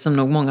härlig grej som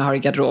nog många har i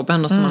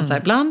garderoben, och som man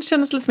säger, ibland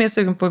känns lite mer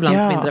sugen på,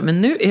 ibland mindre.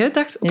 Men nu är det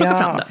dags att plocka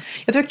fram den.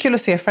 Jag tycker det är kul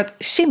att se, för att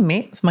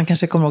Shimmy, som man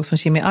kanske kommer ihåg som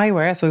Shimmy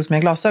Eyewear, jag såg som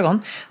jag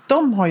glasögon,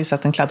 de har ju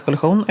sett en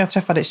klädkollektion. Jag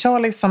träffade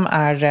Charlie som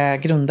är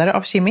grundare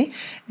av Shimmy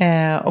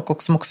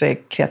och som också är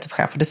kreativ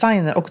chef och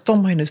designer, och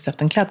de har ju nu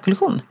sett en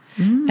klädkollektion.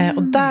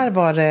 Och där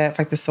var det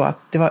faktiskt så att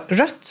det var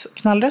rött,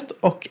 knallrött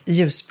och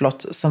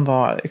ljusblått som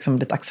var liksom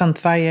lite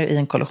accentfärger i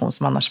en kollektion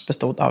som annars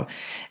bestod av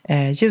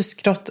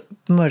ljusgrått,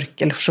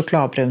 mörk eller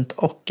chokladbrunt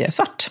och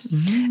svart.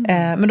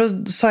 Men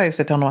då sa jag just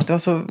till honom att jag var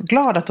så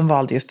glad att de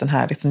valde just den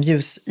här liksom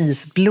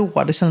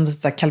ljusisblå. Det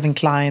kändes som Calvin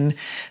Klein,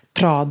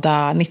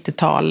 Prada,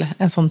 90-tal.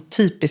 En sån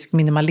typisk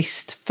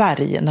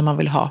minimalistfärg när man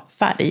vill ha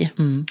färg.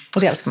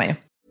 Och det älskar man ju.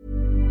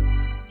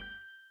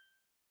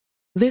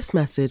 This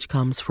message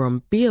comes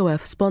from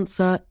BOF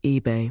sponsor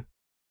eBay.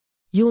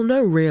 You'll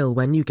know real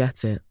when you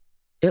get it.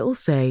 It'll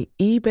say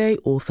eBay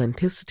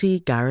Authenticity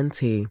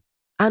Guarantee.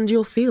 And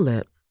you'll feel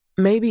it.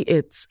 Maybe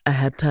it's a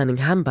head-turning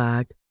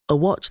handbag, a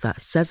watch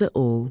that says it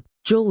all,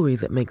 jewelry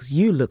that makes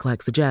you look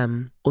like the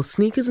gem, or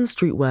sneakers and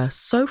streetwear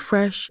so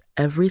fresh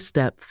every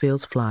step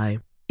feels fly.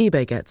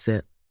 eBay gets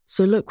it.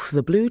 So look for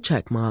the blue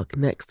check mark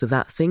next to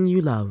that thing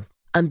you love.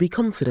 And be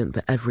confident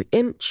that every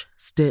inch,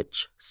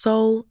 stitch,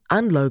 sole,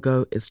 and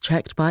logo is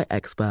checked by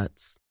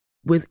experts.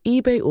 With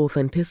eBay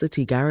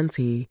Authenticity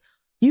Guarantee,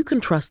 you can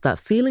trust that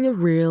feeling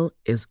of real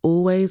is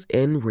always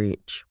in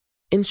reach.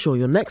 Ensure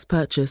your next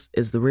purchase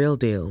is the real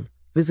deal.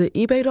 Visit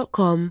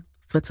ebay.com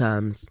for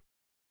terms.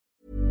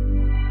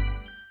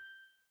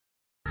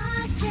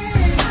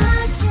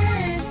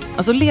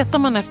 Alltså letar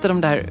man efter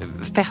de där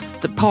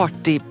fest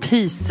party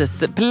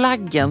pieces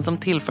plaggen som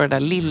tillför det där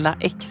lilla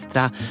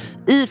extra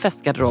i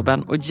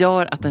festgarderoben och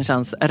gör att den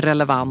känns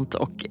relevant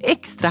och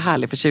extra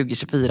härlig för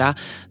 2024,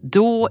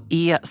 då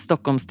är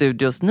Stockholm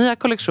Studios nya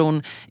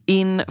kollektion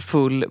In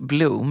Full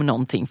Bloom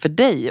någonting för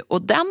dig.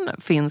 Och den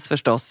finns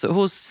förstås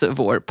hos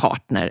vår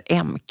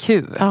partner MQ.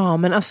 Ja,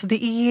 men alltså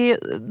det är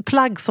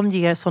plagg som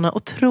ger såna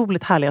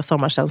otroligt härliga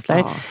sommarkänslor.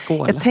 Ja,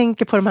 skål. Jag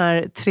tänker på de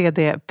här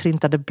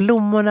 3D-printade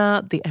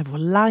blommorna, det är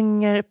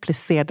volanger,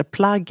 plisserade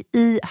plagg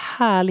i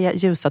härliga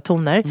ljusa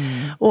toner.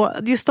 Och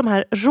just de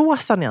här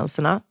rosa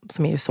nyanserna,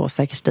 som är ju så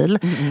säker stil,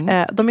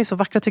 de är så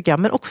vackra tycker jag.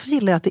 Men också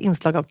gillar jag att det är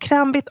inslag av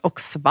krämvitt och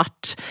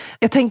svart.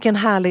 Jag tänker en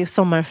härlig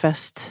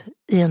sommarfest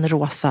i en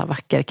rosa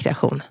vacker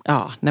kreation.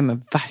 Ja, nej men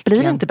verkligen.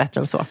 Blir det inte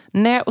bättre än så?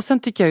 Nej, och sen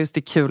tycker jag just det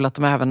är kul att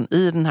de även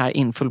i den här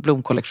In Full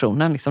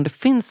Bloom-kollektionen, liksom, det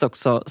finns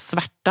också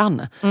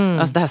svärtan.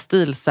 Alltså det här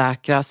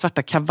stilsäkra,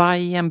 svarta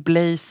kavajen,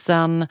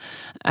 blazen,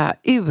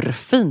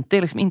 urfint. Det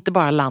är liksom inte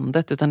bara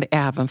landet utan det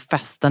är även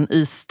festen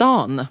i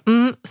stan.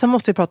 Sen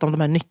måste vi prata om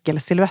de här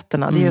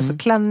nyckelsilhuetterna. Det är ju så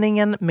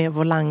klänningen med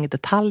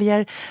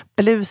volangdetaljer,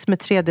 blus med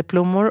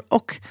 3D-plommor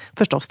och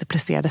förstås det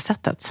plisserade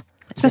sättet.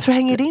 Som jag tror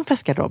hänger i din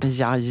festgarderob.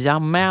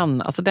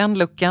 Jajamän, alltså den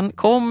looken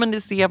kommer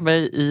ni se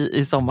mig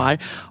i sommar.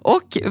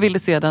 Och vill du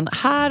se den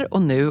här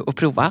och nu och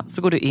prova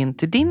så går du in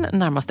till din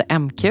närmaste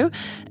MQ.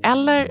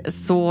 Eller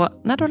så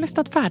när du har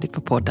lyssnat färdigt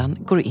på podden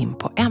går du in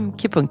på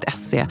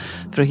mq.se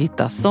för att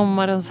hitta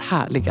sommarens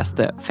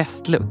härligaste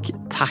festlook.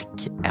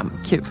 Tack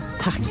MQ,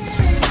 tack.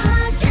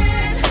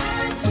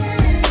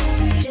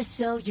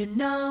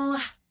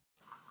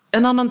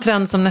 En annan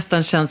trend som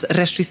nästan känns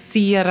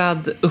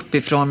regisserad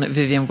uppifrån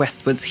Vivienne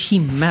Westwoods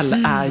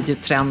himmel är ju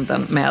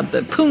trenden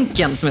med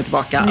punken som är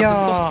tillbaka. Ja.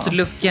 Alltså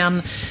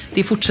gottlooken,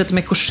 det fortsätter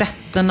med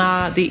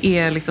korsetterna, det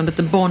är liksom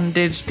lite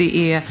bondage,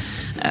 det är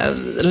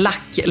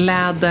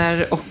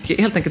lackläder och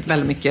helt enkelt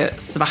väldigt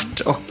mycket svart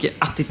och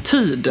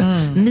attityd.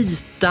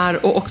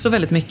 Nitar och också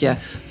väldigt mycket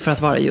för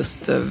att vara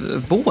just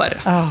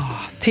vår.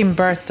 Tim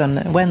Burton,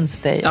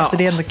 Wednesday. Ja, alltså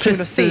det är ändå kul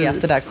precis. att se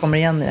att det där kommer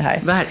igen i det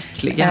här.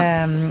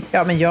 Verkligen.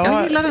 Ja, men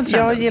jag gillar den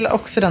trenden. Jag gillar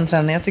också den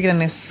trenden. Jag tycker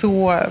den är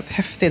så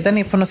häftig. Den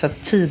är på något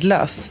sätt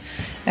tidlös.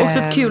 Också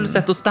ett kul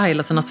sätt att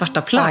styla sina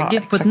svarta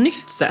plagg på ett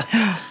nytt sätt.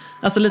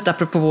 Alltså lite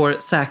apropå vår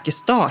säker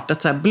start.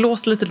 Att så här,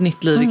 blås lite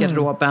nytt liv i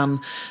garderoben.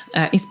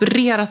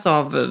 Inspireras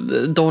av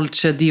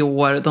Dolce,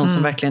 Dior. De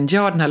som verkligen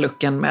gör den här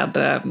looken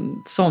med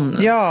sån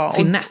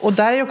finess. Och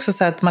där är också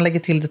så att man lägger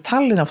till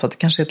detaljerna. För att det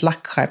kanske är ett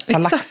lackskärp, par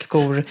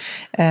lackskor.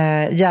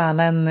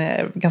 Gärna en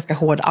ganska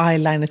hård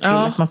eyeliner till.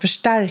 Att man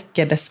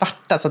förstärker det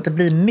svarta så att det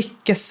blir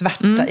mycket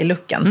svarta i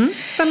looken.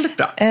 Väldigt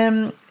bra.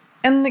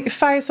 En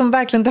färg som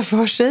verkligen tar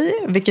för sig,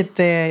 vilket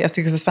jag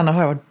tycker är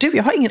spännande att höra.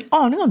 Jag har ingen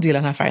aning om du gillar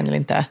den här färgen eller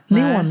inte.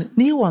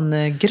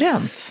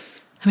 Neongrönt.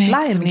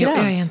 Limegrönt.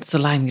 Jag är inte så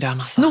limegrön.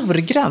 Alltså.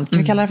 Snorgrönt, kan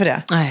vi kalla det för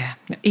det? Nej,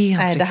 jag är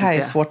inte Nej, det här är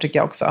det. svårt tycker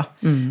jag också.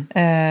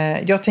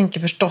 Jag tänker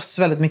förstås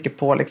väldigt mycket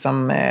på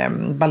liksom,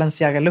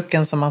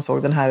 Balenciaga-looken som man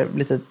såg. Den här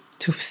lite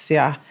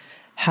tufsiga,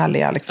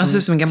 härliga liksom,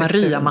 alltså som en gammal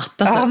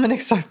Maria-matta. Ja, men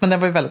exakt. Men den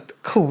var ju väldigt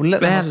cool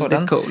när man såg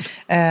den. Cool.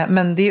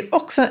 Men det är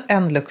också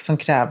en look som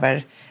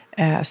kräver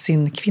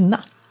sin kvinna.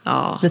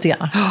 Ja. Lite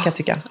grann, kan jag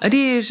tycka.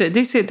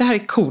 Det här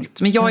är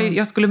coolt. Men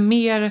jag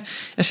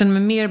känner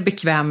mig mer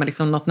bekväm med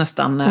liksom något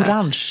nästan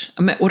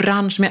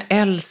orange som jag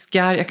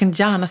älskar. Jag kan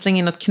gärna slänga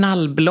in något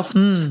knallblått.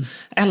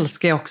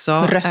 Älskar jag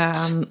också. Rött.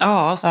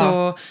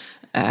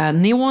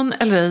 Neon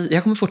eller ej,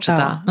 jag kommer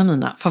fortsätta med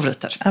mina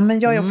favoriter. Ja, men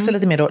jag är också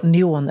lite mer då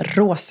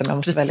neonrosa, men jag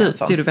måste välja en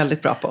sån. Det är du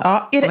väldigt bra på.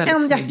 Ja, är det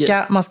en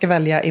jacka man ska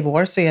välja i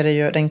vår så är det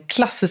ju den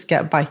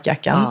klassiska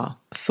bikejackan. Ja.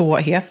 Så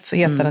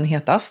heter den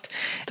hetast.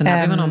 Den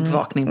här vill man ha en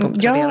bevakning på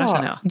Tradera,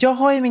 känner jag. Jag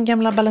har ju min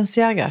gamla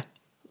Balenciaga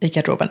i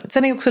garderoben.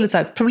 Sen är det också lite så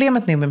här,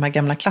 problemet nu med de här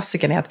gamla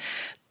klassikerna är att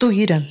då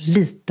är den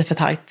lite för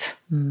tight.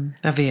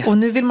 Jag vet. Och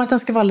nu vill man att den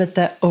ska vara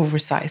lite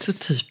oversized. Så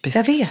typiskt.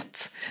 Jag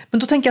vet. Men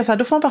då tänker jag så här,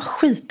 då får man bara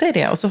skita i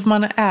det. Och så får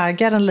man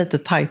äga den lite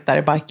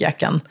tightare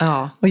bikejackan.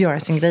 Och göra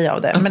sin grej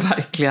av det. Men,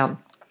 verkligen.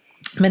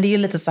 Men det är ju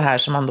lite så här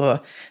som man då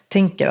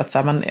tänker att så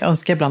här, man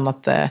önskar ibland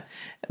att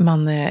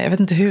jag vet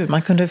inte hur,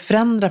 man kunde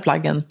förändra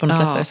plaggen på något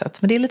lättare sätt.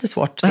 Men det är lite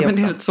svårt. Men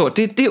det är lite svårt. Och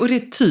det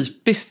är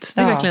typiskt.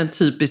 Det är verkligen ett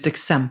typiskt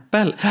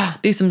exempel.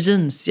 Det är som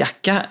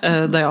jeansjacka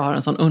där jag har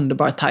en sån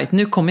underbar tight.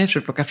 Nu kommer jag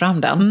försöka plocka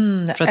fram den.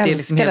 För att det är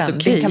liksom helt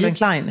okej. Din Calvin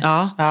Klein.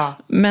 Ja.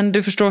 Men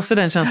du förstår också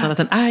den känslan att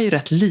den är ju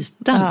rätt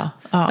liten.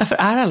 Därför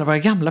är alla våra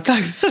gamla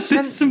plagg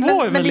väldigt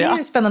små. Men det är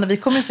ju spännande. Vi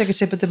kommer säkert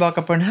köpa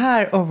tillbaka på den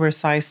här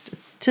oversized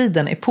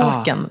tiden,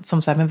 epoken,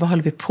 som så här, men vad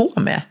håller vi på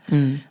med?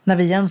 När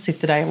vi igen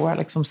sitter där i våra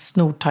liksom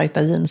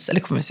snortajta jeans, eller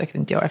kommer vi säkert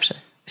inte göra i och för sig.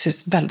 Det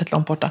syns väldigt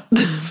långt borta.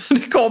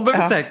 Det kommer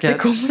vi säkert. Det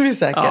kommer vi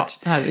säkert. Ja,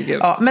 herregud.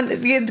 Ja,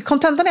 men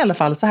kontentan i alla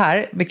fall så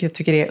här, vilket jag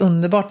tycker är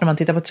underbart när man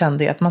tittar på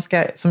trender, är att man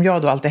ska, som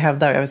jag då alltid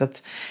hävdar, jag vet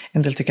att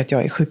en del tycker att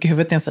jag är sjuk i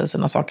huvudet när jag säger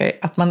sådana saker,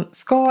 att man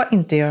ska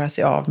inte göra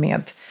sig av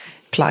med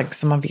plagg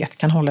som man vet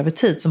kan hålla över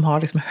tid, som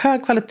har liksom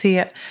hög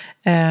kvalitet,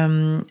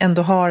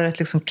 ändå har ett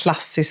liksom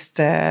klassiskt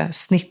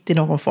snitt i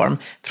någon form,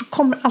 för de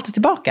kommer alltid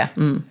tillbaka.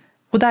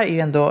 Och där är ju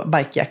ändå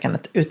bikejackan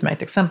ett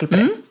utmärkt exempel på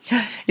det.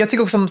 Jag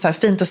tycker också om så här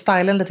fint och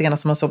stylen lite grann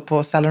som man såg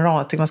på Saint Laurent.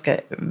 Jag tycker man ska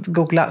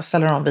googla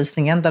Saint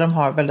Laurent-visningen där de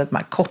har väldigt de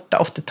här korta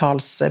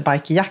 80-tals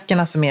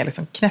bikejackorna som är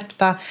liksom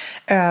knäppta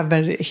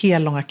över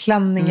hellånga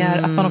klänningar.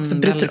 Att man också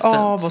bryter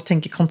av och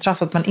tänker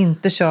kontrast, att man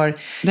inte kör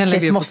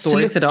Kate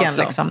Moss-looken.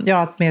 Liksom.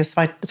 Ja, med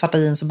svarta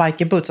jeans och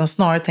bikerboots. Utan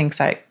snarare tänk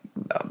så här,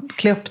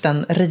 klä upp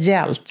den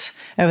rejält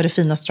över det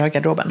finaste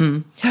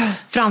garderoben.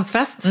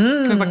 Fransfest.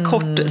 Kan vi bara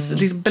kort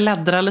liksom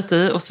bläddra lite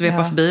i och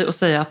svepa förbi och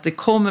säga att det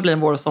kommer bli en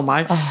vår och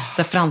sommar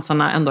där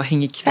fransarna ändå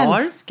hänger kvar.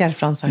 Älskar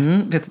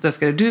fransar. Vet att jag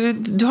älskar det.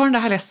 Du har den där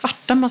härliga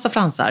svarta massa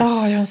fransar. Jag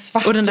har en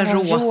svart, och den där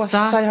rosa.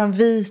 Jag har en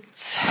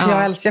vit.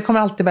 Jag kommer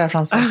alltid bära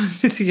fransar.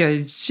 Det tycker jag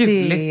är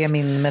ljuvligt. Det är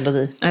min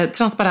melodi.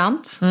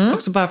 Transparent.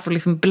 Också bara för att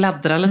liksom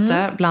bläddra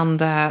lite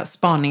bland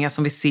spaningar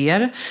som vi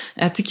ser.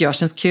 Tycker jag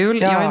känns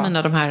kul. Jag har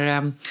mina de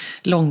här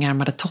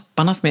långärmade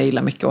topparna som jag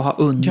gillar mycket att ha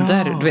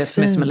under. Du vet,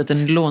 som är som en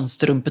liten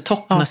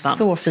lånstrumpetopp nästan.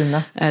 Så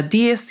fina.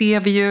 Det ser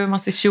vi ju. Man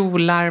ser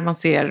kjolar, man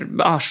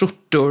ser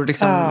skjortor.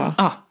 Liksom.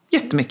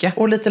 Jättemycket.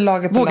 Och lite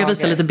lager på Våga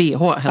visa lite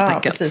BH helt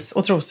enkelt. Precis.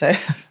 Och trosor.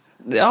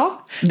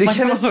 Ja, det man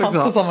kan man visa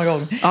också på samma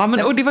gång. Ja,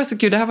 men, och det var så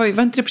kul. Det här var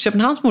inte det på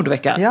Köpenhamns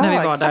modevecka när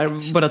vi var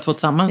där båda två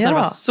tillsammans. Det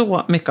var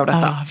så mycket av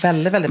detta.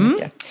 Väldigt, väldigt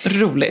mycket.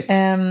 Roligt.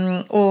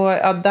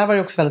 Och där var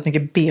det också väldigt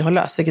mycket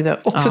BH-lös, vilket jag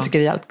också tycker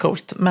är jävligt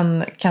coolt.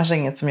 Men kanske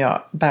inget som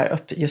jag bär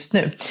upp just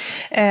nu.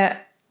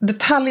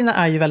 Detaljerna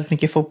är ju väldigt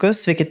mycket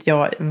fokus, vilket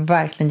jag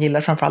verkligen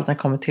gillar, framförallt när det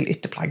kommer till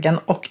ytterplaggen.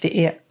 Och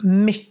det är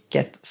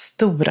mycket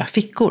stora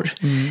fickor.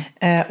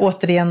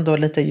 Återigen då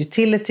lite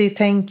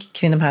utility-tänk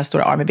kring de här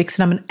stora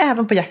armybyxorna, men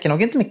även på jackorna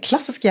och inte med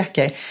klassiska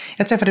jackor.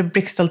 Jag träffade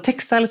Brixton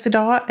Textiles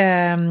idag,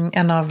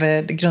 en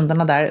av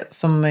grundarna där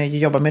som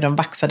jobbar med de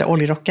vaxade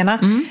oljerockarna.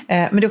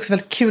 Men det är också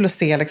väldigt kul att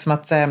se liksom,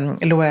 att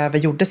Loewe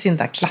gjorde sin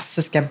där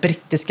klassiska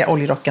brittiska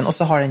oljerocken och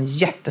så har den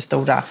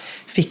jättestora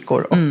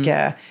fickor och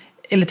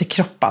är lite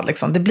kroppad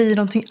liksom. Det blir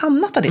någonting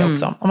annat av det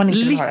också. Om man inte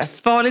vill ha det.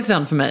 Livsfarlig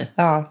trend för mig.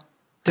 Ja.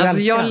 Alltså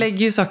jag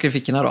lägger ju saker i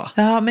fickorna då.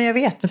 Ja, men jag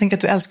vet. Men tänk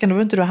att du älskar den. Då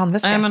vill inte du ha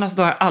handväska. Nej, men alltså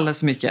då har jag alldeles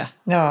så mycket.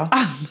 Ja.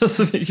 Alldeles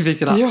så mycket i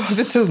fickorna. Ja,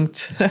 det är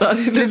tungt. Ja,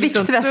 det är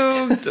viktväst.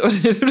 Tungt och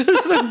det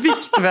blir som en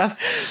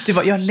viktväst. Du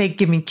bara, jag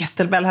lägger min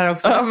kettlebell här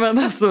också. Ja, men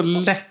alltså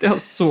lätt. Jag har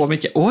så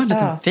mycket. En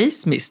liten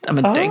face mist. Ja,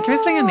 men den kan vi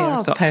slänga ner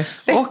också.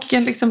 Perfekt. Och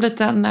en liksom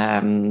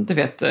liten, du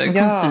vet,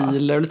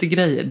 concealer och lite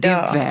grejer.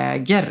 Det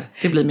väger.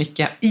 Det blir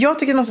mycket. Jag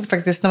tycker man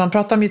faktiskt, när man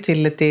pratar om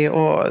utility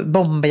och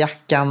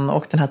bomberjackan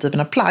och den här typen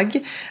av plagg,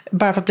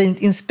 bara för att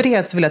bli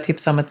inspirerad så vill jag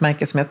tipsa om ett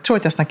märke som jag tror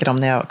att jag snackade om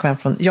när jag kom hem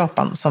från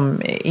Japan,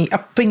 som är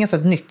på inget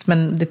sätt nytt,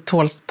 men det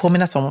tåls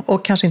påminnas om,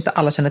 och kanske inte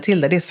alla känner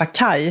till det. Det är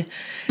Sacai,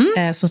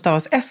 som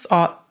stavas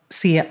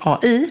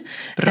SACAI,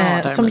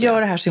 som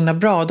gör det här så himla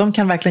bra. De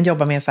kan verkligen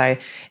jobba med så här,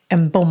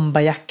 en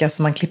bomberjacka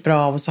som man klipper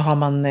av och så har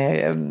man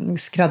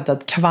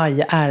skräddad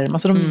kavajärm.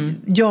 Alltså de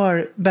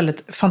gör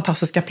väldigt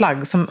fantastiska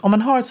plagg. Som, om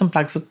man har ett sånt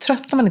plagg så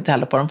tröttnar man inte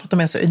heller på dem för att de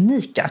är så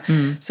unika.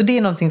 Så det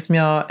är någonting som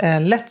jag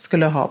lätt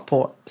skulle ha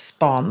på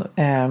span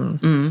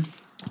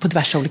på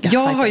diverse olika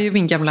sajter. Jag har ju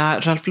min gamla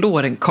Ralph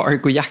Lauren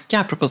cargo-jacka,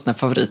 apropå sina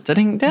favoriter.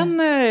 Den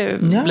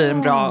blir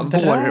en bra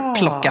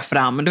vårplocka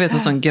fram. Du vet, en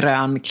sån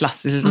grön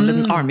klassisk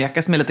liten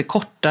armjacka som är lite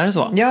kortare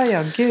så.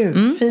 Ja,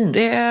 gud, fint.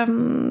 Det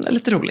är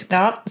lite roligt.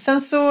 Ja,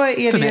 sen så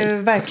är det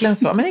ju verkligen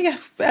så. Men jag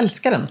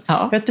älskar den. Ja.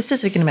 Jag vet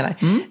precis vilken du menar.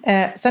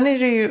 Sen är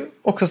det ju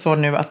också så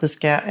nu att vi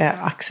ska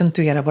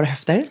accentuera våra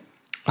höfter.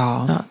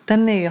 Ja.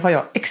 Den har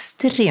jag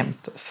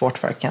extremt svårt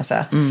för, kan jag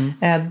säga.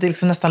 Det är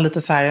liksom nästan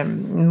lite så här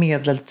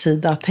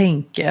medeltida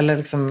tänk, eller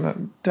liksom,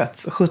 du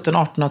vet,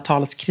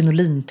 1700-1800-talets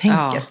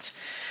krinolintänket.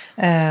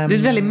 Det är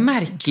ett väldigt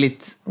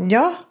märkligt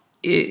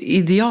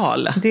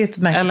ideal. Det är ett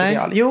märkligt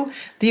ideal. Jo,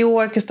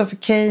 Dior, Christopher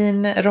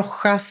Kane,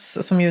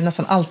 Rojas, som ju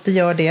nästan alltid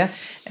gör det.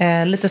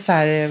 Lite så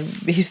här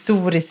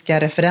historiska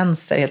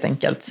referenser helt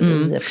enkelt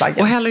i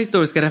plaggen. Och hellre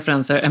historiska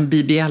referenser än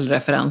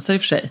BBL-referenser i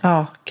och för sig.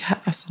 Ja,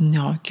 alltså,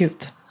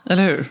 gud.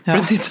 Eller hur? För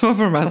att titta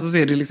på de här så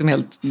ser det liksom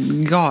helt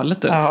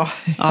galet ut.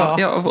 Ja,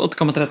 jag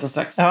återkommer till detta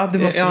strax. Ja, det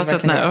måste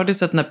har du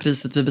sett när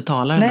priset vi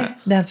betalar? Nej,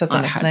 det har jag inte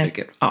sett.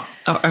 Herregud. Ja,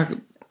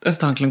 jag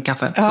ska ta en klunk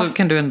kaffe. Så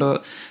kan du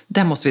ändå,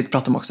 den måste vi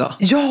prata om också.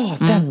 Ja,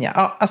 den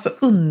ja. Alltså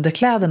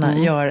underkläderna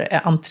gör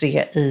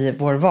entré i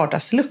vår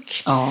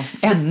vardagslook. Ja,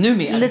 ännu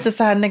mer. Lite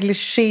så här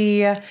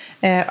negligé,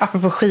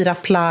 apropå skira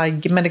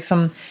plagg, men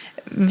liksom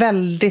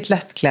väldigt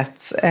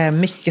lättklätt,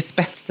 mycket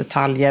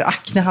spetsdetaljer.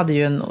 Acne hade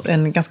ju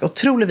en ganska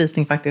otrolig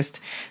visning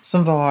faktiskt,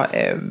 som var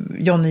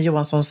Jonny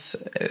Johanssons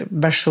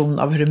version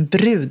av hur en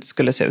brud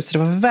skulle se ut. Så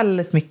det var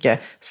väldigt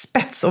mycket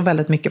spets och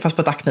väldigt mycket, fast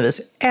på ett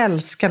Acne-vis.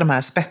 Älskar de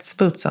här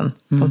spetsbootsen.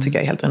 De tycker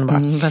jag är helt underbara.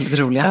 Väldigt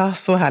roliga. Ja,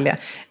 så härliga.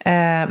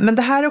 Men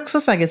det här är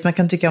också så här som jag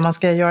kan tycka, om man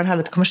ska göra den här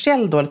lite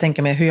kommersiell då, eller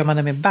tänka mig hur gör man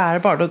den mer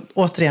bärbar. Då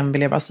återigen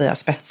vill jag bara säga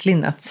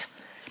spetslinnet.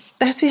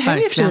 Det här ser här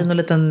är fin och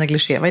liten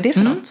negligé. Vad är det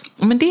för något?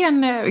 Men det är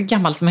en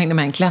gammal som hängde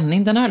med en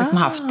klänning. Den har jag liksom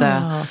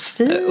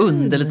haft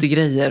under lite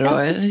grejer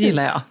och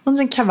gillar jag.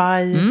 Under en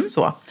kavaj.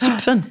 Så.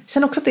 Superfin. Jag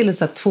känner också att det är lite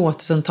så här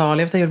 2000-tal.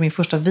 Jag vet att jag gjorde min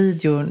första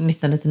video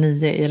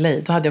 1999 i LA.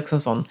 Då hade jag också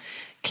en sån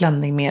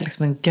klänning med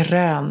liksom en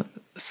grön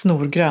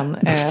snorgrön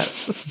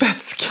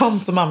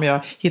spetskant som mamma och jag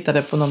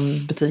hittade på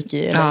någon butik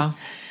i LA.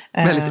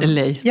 Ja, väldigt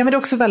LA. Ja, men det är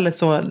också väldigt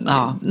så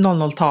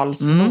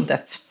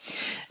 00-talsmodet.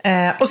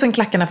 Och sen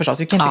klackarna förstås.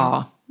 Vi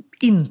kan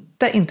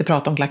inte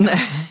prata om klackarna.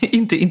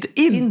 Nej,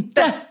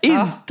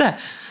 inte.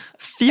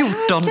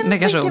 14 negationer.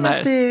 Jag kan tänka mig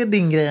att det är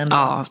din grej ändå.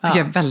 Ja, tycker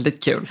jag är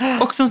väldigt kul.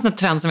 Också en sån här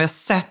trend som vi har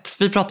sett.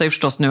 Vi pratar ju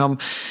förstås nu om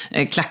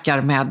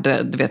klackar med,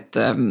 du vet,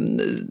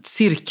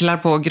 cirklar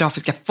på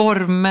grafiska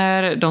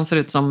former. De ser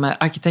ut som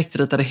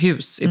arkitektritade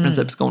hus i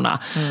princip, skorna.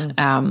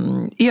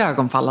 I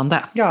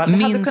ögonfallande. Ja,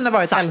 det hade kunnat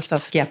vara ett Elsa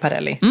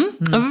Schiaparelli.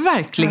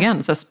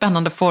 Verkligen. Så här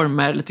spännande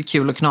former, lite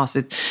kul och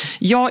knasigt.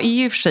 Jag är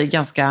ju i och för sig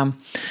ganska...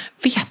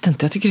 Vet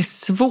inte, jag tycker det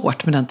är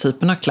svårt med den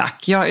typen av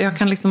klack. Jag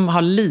kan liksom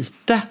ha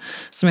lite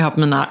som jag har på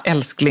mina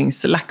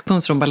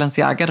älsklingslackpumps från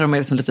Balenciaga, där de är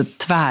liksom lite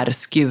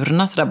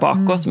tvärskurna sådär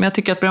bakåt. Men jag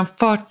tycker att blir de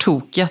för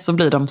tokiga så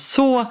blir de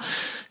så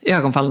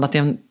ögonfallande att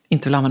jag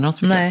inte vill använda dem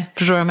så mycket. Nej.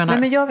 Förstår du vad jag menar?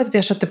 Nej, men jag vet att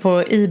jag köpte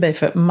på eBay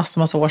för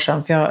massa år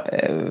sedan. För jag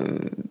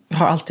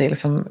har alltid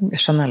liksom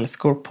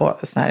Chanel-skor på,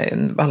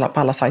 på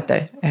alla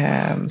sajter.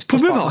 På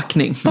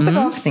bevakning. På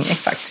bevakning,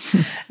 exakt.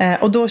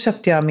 Och då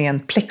köpte jag med en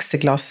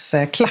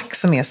plexiglasklack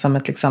som är som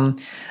ett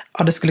liksom...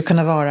 Ja, det skulle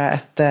kunna vara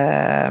ett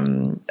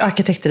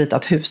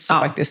arkitektritat hus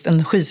faktiskt.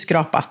 En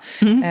skyskrapa.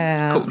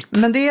 Coolt.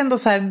 Men det är ändå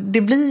så här,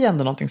 det blir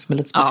ändå någonting som är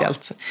lite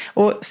speciellt.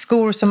 Och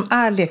skor som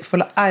är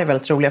lekfulla är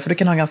väldigt roliga. För du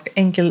kan ha en ganska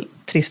enkel,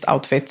 trist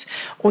outfit.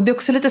 Och det är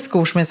också lite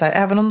skor som är så här,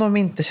 även om de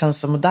inte känns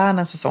så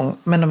moderna en säsong,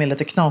 men de är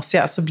lite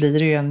knasiga, så blir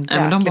det ju en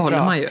jäkligt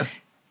bra man ju.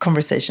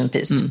 Conversation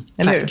piece.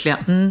 Eller verkligen.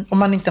 hur? Om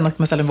man inte annat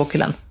kommer ställa den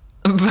bokhyllan.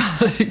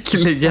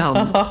 Verkligen.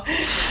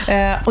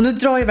 Och nu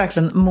drar ju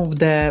verkligen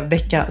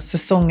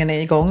modevecka-säsongen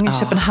igång.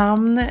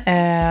 Köpenhamn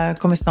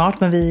kommer snart,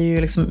 men vi är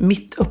ju liksom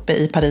mitt uppe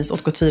i Paris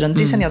haute couture.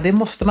 Det känner jag, det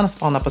måste man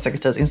spana på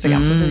Säkerhets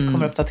Instagram, för vi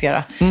kommer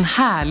uppdatera. En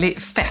härlig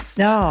fest.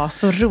 Ja,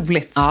 så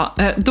roligt. Ja,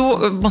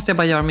 då måste jag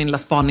bara göra min lilla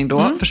spaning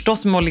då.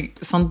 Förstås Molly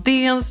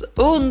Sandéns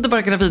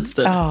underbara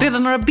gravidstil.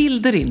 Redan några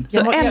bilder in,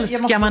 så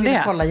älskar man det. Jag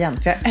måste kolla igen,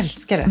 för jag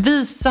älskar det.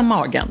 Visa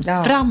magen,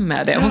 fram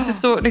med det. Hon ser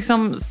så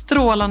liksom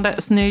strålande,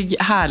 snygg,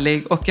 härlig,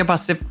 och jag bara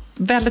ser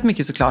väldigt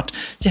mycket såklart.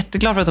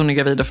 Jätteglad för att hon är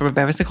gravid och för att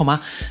bebis ska komma.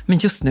 Men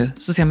just nu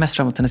så ser jag mest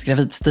fram emot hennes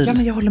gravidstil. Ja,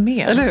 men jag håller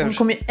med. Eller hur? Hon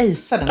kommer ju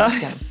acea den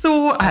veckan.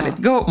 Så härligt.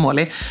 Go,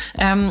 Molly.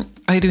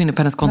 Är du inne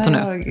på hennes konto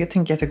nu? Jag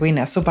tänker att jag går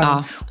in. Så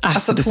bara,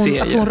 alltså, att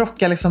hon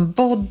rockar liksom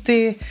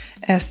body,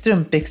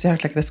 strumpbyxor,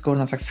 högklackade skor,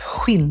 någon slags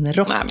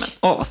skinnrock. Nej, men,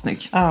 vad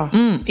snygg.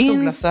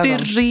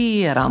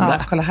 Inspirerande.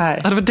 Ja, kolla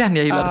här. Ja, det var den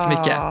jag gillade så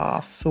mycket.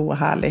 Så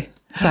härlig.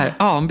 Så här,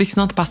 om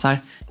byxorna inte passar,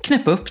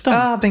 knäpp upp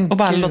dem och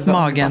bara låt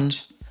magen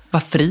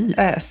vara fri.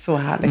 Så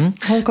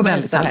härligt. Hon kommer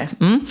hälsa här.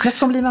 När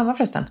ska hon bli mamma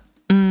förresten?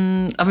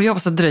 Jag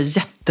hoppas att det dröjer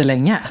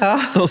jättelänge.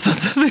 Så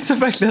att liksom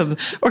verkligen,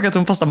 och att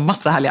hon postar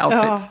massa härliga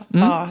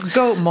outfits.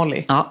 Go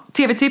Molly.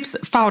 TV-tips,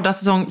 Fauda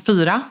säsong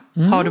 4.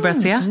 Har du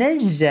börjat se?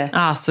 Nej.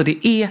 Alltså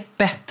det är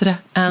bättre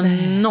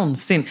än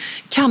någonsin.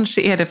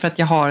 Kanske är det för att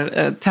jag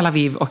har Tel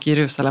Aviv och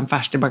Jerusalem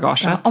färskt i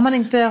bagaget. Om man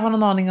inte har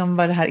någon aning om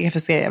vad det här är för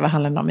serie, vad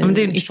handlar det om? Men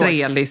det är en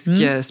israelisk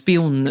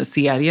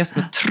spionserie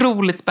som är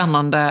otroligt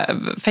spännande,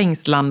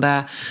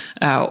 fängslande.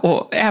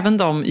 Och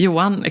även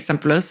Johan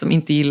exempelvis, som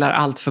inte gillar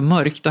allt för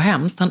mörkt och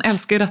hemskt, han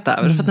älskar ju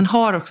detta. För att den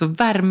har också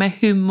värme,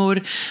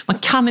 humor. Man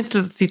kan inte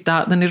sluta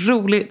titta. Den är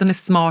rolig, den är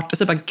smart. Jag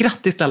säger bara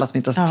grattis till alla som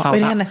inte har sett Fauda. Och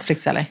är det här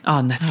Netflix eller?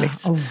 Ja,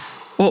 Netflix.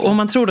 Och om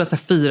man tror att det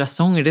är 4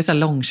 sånger, det är så här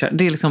långkört.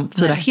 Det är liksom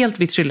 4 helt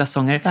vitt skilda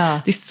sånger.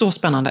 Det är så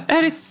spännande. Det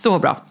är så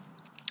bra.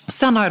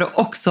 Sen har jag då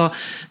också,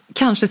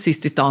 kanske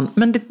sist i stan,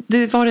 men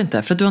det var det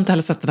inte, för du har inte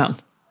heller sett den.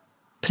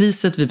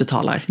 Priset vi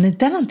betalar. Nej,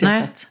 den har inte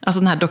jag sett. Alltså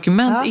den här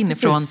dokument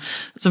inifrån,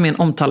 som är en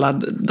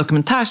omtalad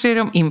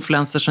dokumentärserie om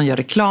influencers som gör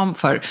reklam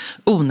för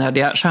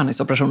onödiga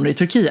skönhetsoperationer i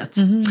Turkiet.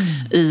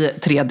 I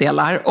 3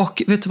 delar.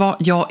 Och vet du vad?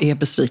 Jag är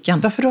besviken.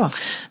 Varför då?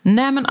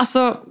 Nej, men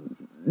alltså,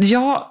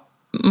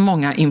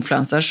 många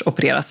influencers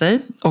opererar sig,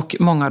 och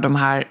många av de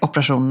här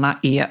operationerna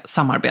är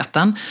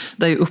samarbeten.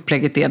 Där ju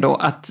upplägget är då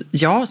att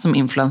jag som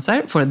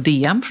influencer får ett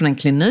DM från en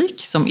klinik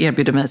som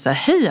erbjuder mig så här: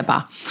 hej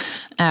Ebba,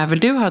 vill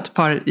du ha ett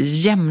par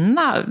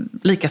jämna,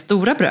 lika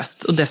stora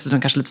bröst och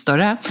dessutom kanske lite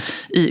större,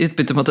 i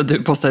utbyte mot att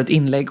du postar ett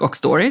inlägg och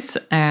stories.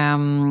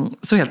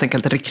 Så helt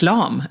enkelt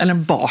reklam, eller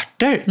en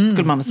barter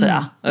skulle man väl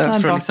säga.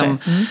 För liksom,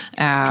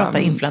 prata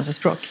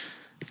influencerspråk.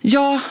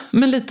 Ja,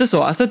 men lite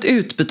så. Alltså ett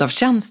utbyte av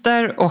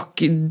tjänster,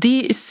 och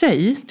det i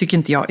sig tycker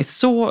inte jag är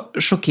så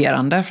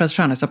chockerande, för att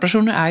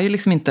skönhetsoperationer är ju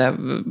liksom inte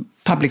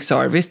public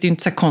service. Det är ju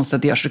inte så konstigt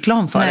att det görs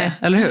reklam för det,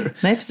 eller hur?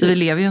 Nej, precis. Vi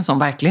lever ju i en sån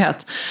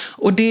verklighet.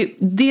 Och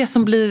det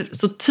som blir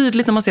så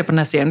tydligt när man ser på den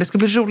här serien, det ska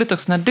bli roligt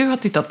också när du har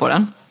tittat på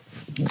den.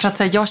 För att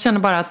säga, jag känner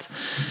bara att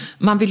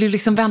man vill ju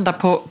liksom vända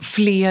på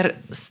fler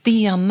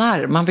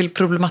stenar. Man vill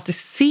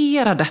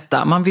problematisera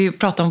detta. Man vill ju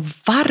prata om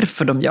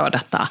varför de gör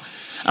detta.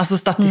 Alltså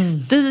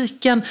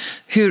statistiken,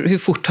 hur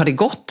fort har det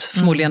gått?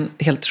 Förmodligen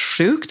helt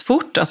sjukt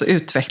fort, alltså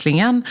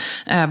utvecklingen.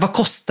 Vad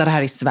kostar det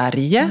här i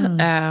Sverige?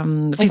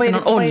 Finns det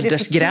någon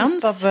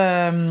åldersgräns?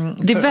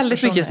 Det är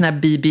väldigt mycket sån här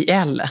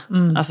BBL,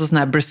 alltså sån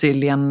här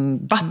Brazilian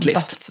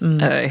buttlift,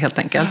 helt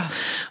enkelt.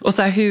 Och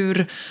så här,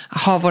 hur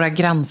har våra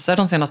gränser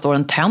de senaste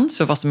åren tänts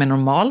för vad som är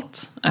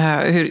normalt?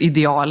 Hur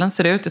idealen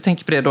ser ut? Jag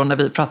tänker på det då när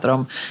vi pratar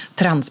om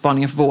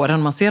trendspaningen för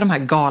våren. Man ser de här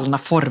galna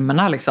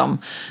formerna liksom.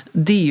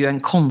 Det är ju en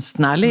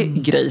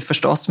konstnärlig grej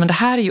förstås, men det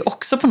här är ju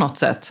också på något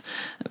sätt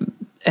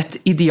ett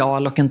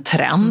ideal och en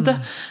trend.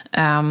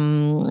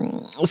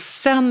 Och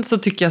sen så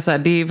tycker jag så här,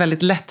 det är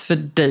väldigt lätt för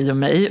dig och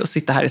mig att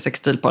sitta här i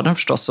Sextilpodden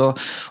förstås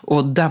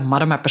och döma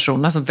de här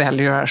personerna som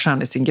väljer att göra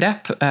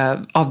skönhetsingrepp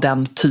av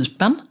den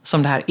typen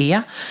som det här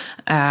är.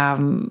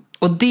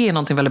 Och det är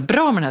någonting väldigt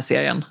bra med den här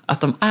serien,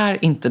 att de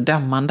är inte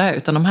dömande,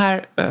 utan de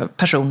här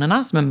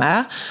personerna som är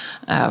med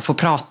får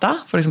prata,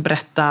 får liksom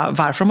berätta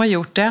varför de har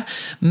gjort det.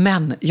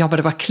 Men jag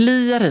började bara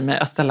kliar i mig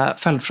att ställa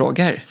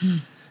följdfrågor.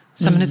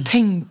 Så men hur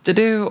tänkte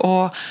du,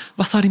 och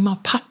vad sa din mamma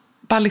och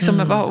pappa? Liksom,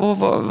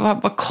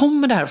 vad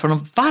kommer det här från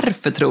och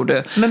varför tror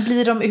du? Men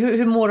blir de,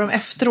 hur mår de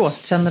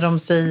efteråt? Känner de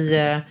sig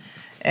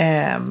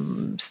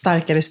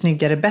starkare,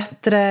 snyggare,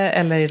 bättre?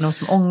 Eller är det någon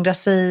som ångrar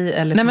sig?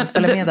 Eller får man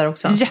följa med där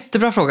också?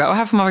 Jättebra fråga. Och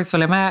här får man faktiskt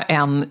följa med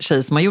en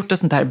tjej som har gjort ett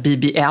sånt här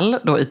BBL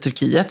då i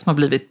Turkiet som har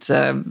blivit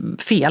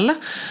fel.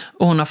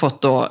 Och hon har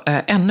fått då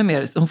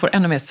hon får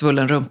ännu mer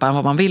svullen rumpa än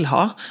vad man vill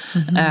ha.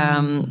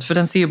 För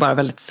den ser ju bara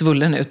väldigt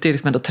svullen ut. Det är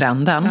liksom ändå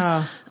trenden.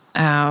 Ja.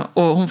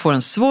 Och hon får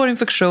en svår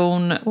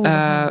infektion.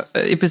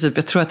 I princip,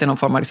 jag tror att det är någon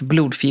form av liksom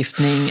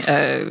blodförgiftning.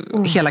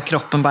 Hela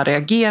kroppen bara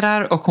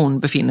reagerar. Och hon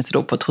befinner sig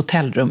då på ett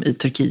hotellrum i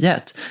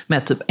Turkiet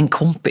med typ en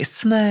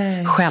kompis.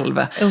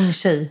 Själv. Ung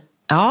tjej.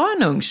 Ja,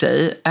 en ung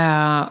tjej.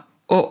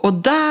 Och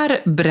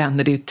där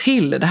bränner det ju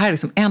till. Det här är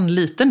liksom en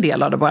liten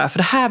del av det bara. För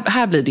det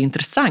här blir det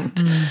intressant.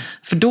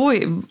 För då,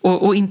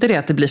 och inte det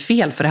att det blir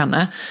fel för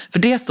henne. För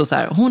det står så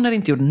här, hon hade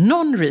inte gjort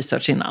någon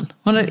research innan.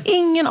 Hon hade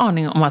ingen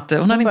aning om att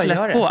hon hade inte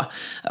läst på.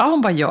 Ja,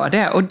 hon bara gör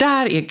det. Och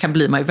där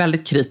blir man ju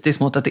väldigt kritisk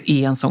mot att det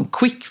är en sån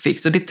quick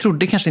fix. Och det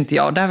trodde kanske inte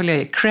jag. Och där vill jag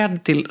ge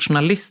cred till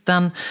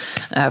journalisten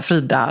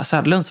Frida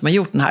Söderlund som har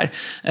gjort den här.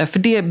 För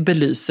det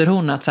belyser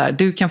hon att så här,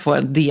 du kan få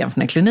en DM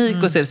från en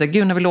klinik och säger så här,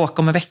 gud, jag vill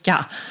åka om en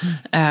vecka.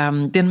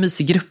 Det är en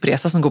mysig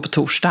gruppresa som går på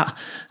torsdag.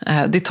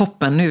 Det är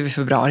toppen, nu i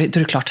februari, då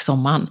är det klart till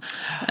sommaren.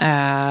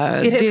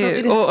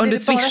 Och du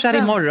swishar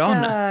imorgon.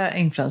 Är det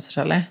influencers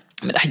eller?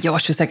 Men det här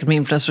görs ju säkert med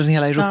influencers från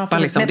hela Europa. Ja,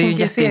 liksom. Det är ju en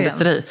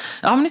jätteindustri.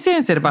 Ja, men i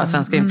serien ser det bara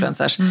svenska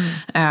influencers.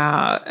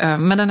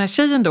 Men den här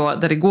tjejen då,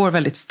 där det går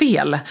väldigt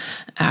fel,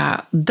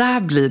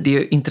 där blir det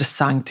ju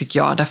intressant tycker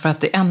jag. Därför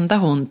att det enda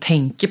hon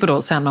tänker på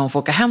då sen när hon får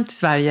åka hem till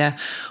Sverige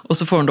och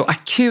så får hon då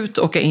akut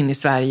åka in i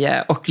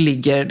Sverige och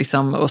ligger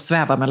liksom och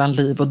svävar mellan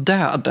liv och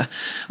död.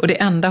 Och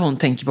det enda hon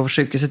tänker på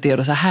sjukhuset är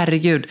då så här,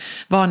 herregud,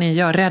 vad ni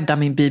gör, rädda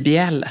min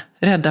BBL.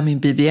 Rädda min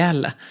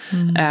BBL.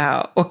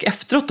 Och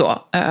efteråt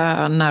då,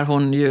 när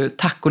hon ju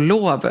tack och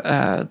lov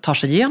tar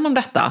sig igenom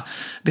detta,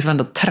 liksom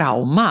ändå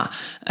trauma,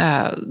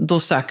 då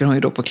söker hon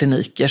ju då på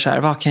kliniker så här,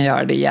 vad kan jag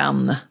göra det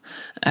igen?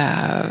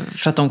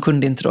 För att de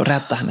kunde inte då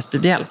rädda hennes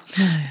BBL.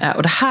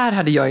 Och det här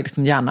hade jag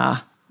liksom gärna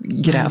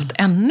grävt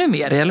ännu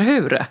mer, eller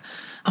hur?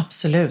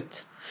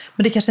 Absolut.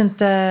 Men det kanske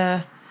inte...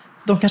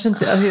 Det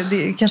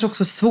är kanske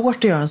också svårt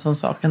att göra en sån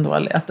sak ändå,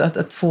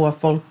 att få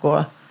folk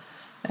att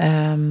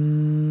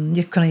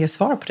kunna ge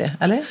svar på det,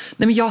 eller? Nej,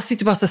 men jag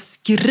sitter bara så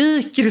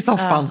skriker i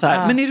soffan så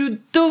här. Men är du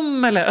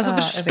dum eller? Alltså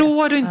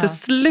förstår du inte?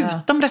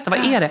 Sluta med detta,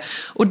 vad är det?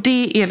 Och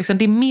det är liksom,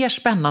 det är mer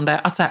spännande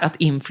att så här, att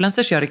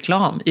influencers gör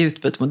reklam i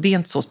utbyte mot, det är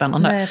inte så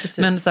spännande. Nej,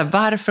 men så här,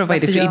 varför, vad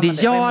är det för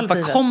ideal?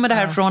 Vad kommer det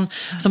här från?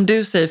 Som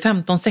du säger,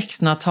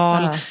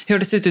 1500-1600-tal. Hur har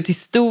det sett ut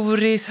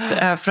historiskt?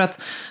 För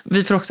att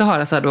vi får också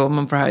höra så här då, om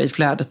man får höra i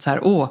flödet så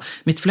här,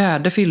 mitt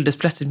flöde fylldes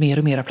plötsligt mer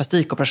och mer av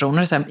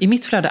plastikoperationer. Så här, i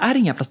mitt flöde är det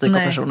inga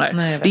plastikoperationer.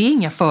 Nej, det är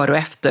inga före och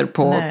efter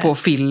på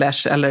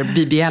fillers eller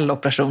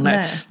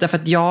BBL-operationer. Därför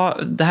att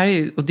det här är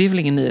ju, och det är väl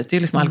ingen nyhet, det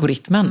är liksom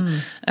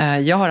algoritmen.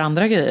 Jag har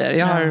andra grejer.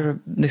 Jag har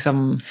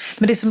liksom...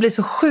 Men det som blir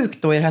så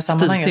sjukt då i det här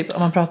sammanhanget, stiltips.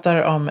 Om man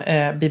pratar om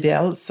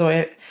BBL,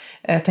 så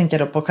tänker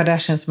jag då på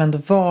Kardashian som ändå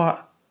var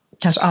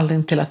kanske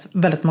anledningen till att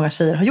väldigt många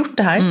tjejer har gjort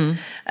det här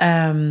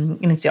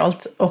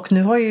initialt. Och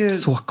nu har ju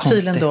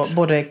tydligen då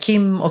både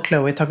Kim och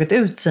Khloe tagit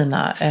ut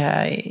sina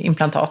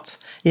implantat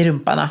i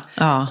rumparna.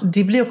 Ja.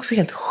 Det blir också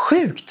helt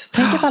sjukt.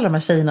 Tänk på alla de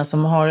här tjejerna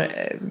som har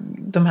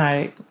de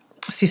här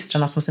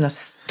systrarna som sina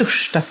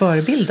största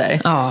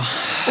förebilder. Ja.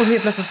 Och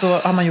helt plötsligt så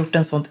har man gjort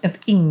ett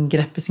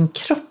ingrepp i sin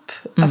kropp.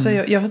 Alltså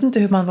jag vet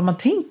inte vad man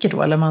tänker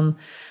då, eller man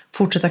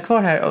fortsätter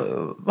kvar här.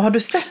 Har du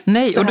sett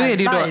och då är det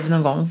live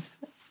någon gång?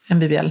 En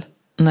BBL?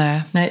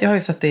 Nej, jag har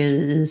ju sett det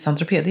i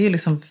Saint-Tropez. Det är ju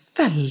liksom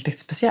väldigt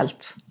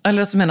speciellt.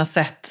 Eller som har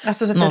sett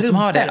Alltså, någon som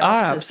har det.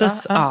 Ja, precis.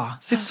 precis. Ja.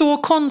 Ser så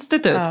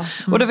konstigt ut. Ja.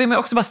 Och då vill man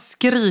också bara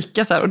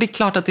skrika så här. Och det är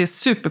klart att det är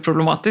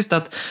superproblematiskt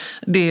att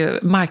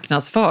det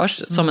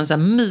marknadsförs som en så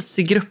här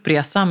mysig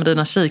gruppresa med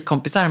dina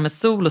tjejkompisar med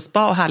sol och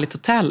spa och härligt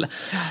hotell.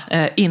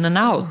 In and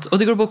out. Och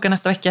det går att boka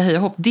nästa vecka, hej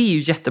och hopp. Det är ju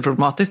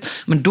jätteproblematiskt.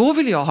 Men då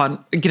vill jag ha en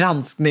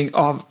granskning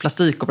av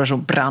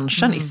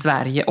plastikoperationsbranschen i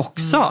Sverige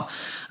också.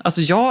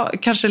 Alltså jag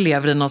kanske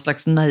lever i någon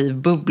slags naiv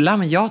bubbla,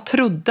 men jag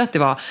trodde att det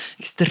var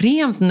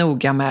extremt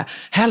noga med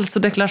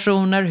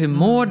hälsodeklarationer, hur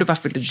mår du,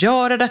 varför vill du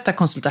göra detta,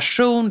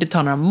 konsultation, det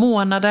tar några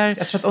månader.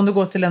 Jag tror att om du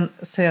går till en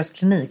seriös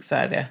klinik så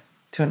är det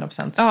till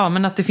 100%. Ja,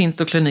 men att det finns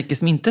då kliniker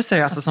som inte är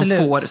seriösa,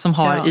 som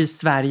har i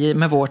Sverige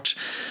med vårt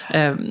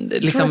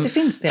liksom,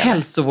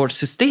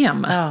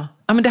 hälsovårdssystem. Ja.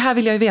 Ja, men det här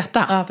vill jag ju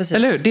veta. Ja, precis.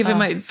 Eller hur? Det vill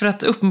man, för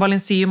att uppenbarligen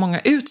ser ju många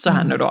ut så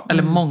här nu då.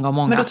 Eller många.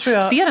 Men då tror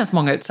jag, ser ens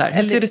många ut så här?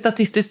 Hur ser det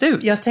statistiskt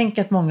ut? Jag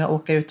tänker att många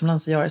åker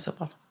utomlands och gör det så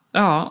fall.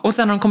 Ja, och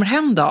sen när de kommer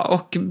hem då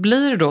och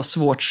blir då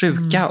svårt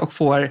sjuka och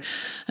får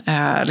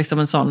liksom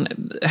en sån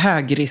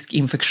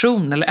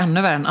högriskinfektion eller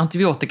ännu värre en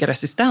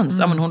antibiotikaresistens.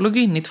 Ja, men hon låg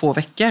in i 2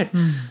 veckor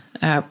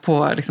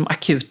på liksom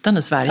akuten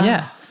i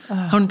Sverige.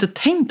 Har hon inte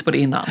tänkt på det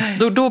innan?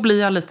 Då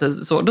blir jag lite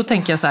så. Då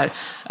tänker jag så här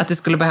att det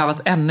skulle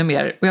behövas ännu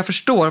mer. Och jag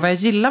förstår, vad jag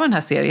gillar med den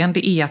här serien,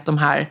 det är att de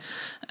här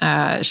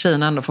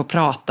tjejerna ändå får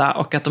prata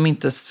och att de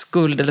inte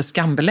skuld- eller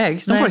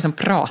skambeläggs. De får liksom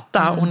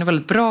prata och hon är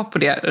väldigt bra på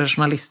det,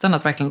 journalisten,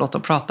 att verkligen låta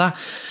dem prata.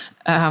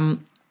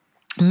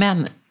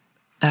 Men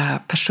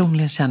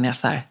personligen känner jag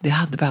så här, det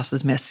hade behövts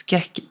lite mer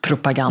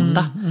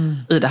skräckpropaganda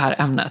i det här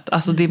ämnet.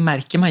 Alltså det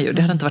märker man ju,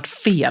 det hade inte varit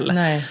fel.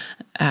 Nej.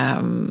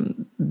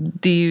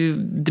 Det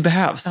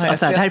behövs. Ja,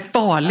 alltså, det här är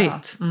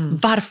farligt. Ja.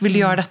 Varför vill du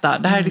göra detta?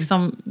 Det här är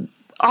liksom,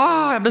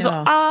 jag blir så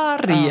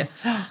arg.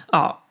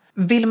 Ja.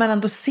 Vill man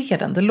ändå se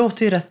den? Det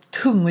låter ju rätt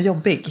tung och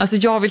jobbig. Alltså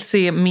jag vill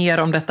se mer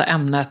om detta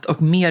ämnet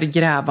och mer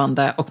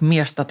grävande och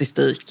mer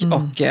statistik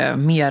och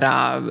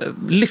mera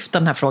lyfta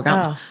den här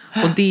frågan.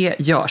 Och det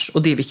görs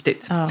och det är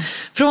viktigt.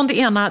 Från det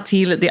ena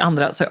till det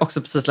andra så har jag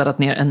också precis laddat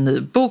ner en ny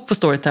bok på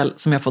Storytel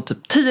som jag fått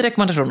typ 10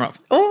 rekommendationer av.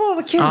 Åh,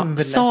 vad kul!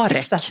 Ja,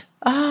 Sarek.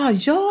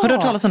 Har du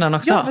hört talas om den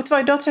också? Ja, vet du vad?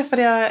 Idag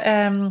träffade jag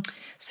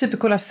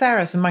supercoola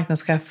Sarah som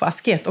marknadschef på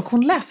Asket och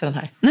hon läser den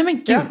här. Nej men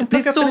gud, det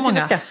är så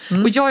många.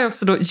 Och jag är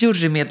också då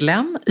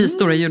jurymedlem i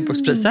Stora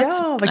ljudbokspriset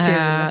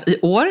i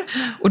år.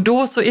 Och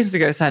då så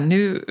insåg jag så här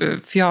nu,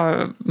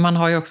 för man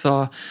har ju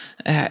också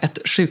ett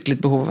sjukligt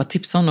behov av att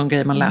tipsa om de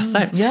grejer man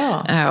läser.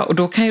 Och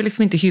då kan jag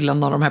liksom inte hylla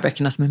någon av de här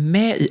böckerna som är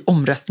med i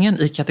omröstningen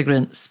i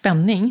kategorin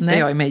spänning, där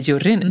jag är med i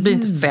juryn. Det blir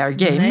inte fair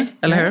game,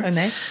 eller hur?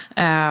 Nej.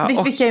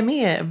 Vilka är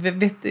med?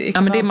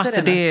 Ja, men det är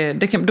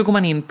massor. Då går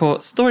man in på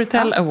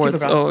Storytel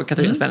Awards och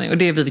kategorin spänning. Och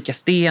det är Vivica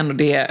Sten och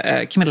det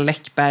är Camilla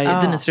Läckberg,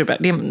 Denise Rubberg.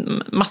 Det är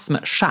massor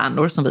med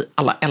stjärnor som vi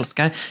alla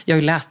älskar. Jag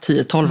har ju läst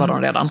 10-12 av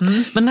dem redan.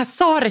 Men den här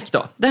Sarek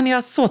då, den är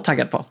jag så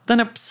taggad på. Den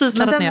har precis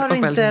laddat ner.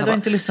 Men du har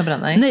inte lyssnat på den?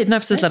 Nej, den har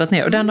precis laddat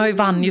ner. Och den har ju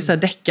vann ju så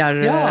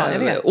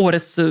här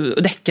årets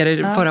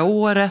deckare förra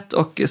året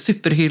och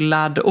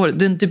superhyllad.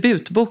 Det är en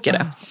debutbok är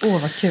det.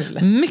 Vad kul.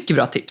 Mycket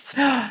bra tips.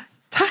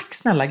 Tack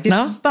snälla. Gud,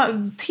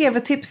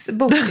 tv-tips,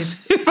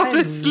 boktips.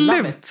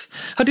 Slut.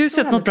 Har du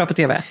sett något bra på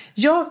tv?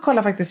 Jag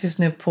kollar faktiskt just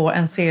nu på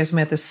en serie som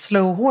heter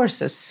Slow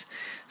Horses.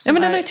 Ja,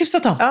 men den har jag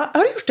tipsat om. Ja,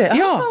 har du gjort det?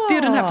 Ja, det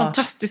är den här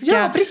fantastiska...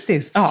 Ja,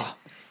 brittisk. Ja.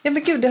 Ja,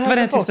 men gud, det var den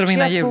jag tipsade om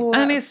innan jul.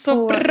 Den är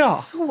så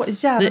bra. Så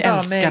jävla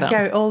bra med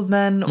Gary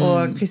Oldman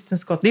och Kristen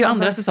Scott. Det är ju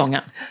andra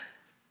säsongen.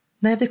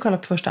 Nej, vi kollar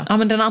på första. Ja,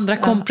 men den andra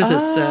kom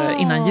precis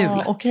innan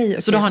jul.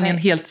 Okay, så då har ni en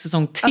hel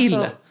säsong till.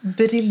 Alltså,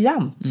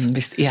 briljant.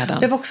 Visst är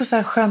den. Det var också så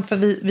här skönt för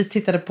vi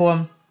tittade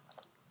på...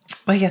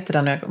 Vad heter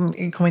den nu?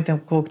 Jag kommer inte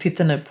ihåg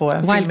titeln nu på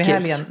en film i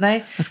helgen.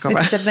 Nej,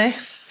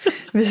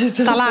 vi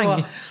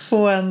tittade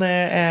på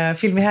en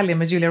film i helgen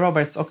med Julia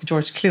Roberts och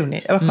George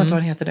Clooney. Jag kommer inte ihåg vad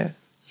den heter nu.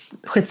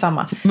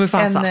 Skitsamma.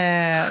 Mufasa.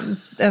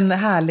 En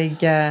härlig...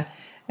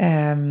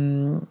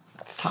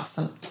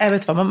 fasen. Jag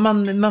vet vad,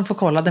 man får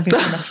kolla. Den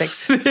finns på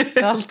Netflix.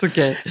 Allt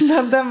okej.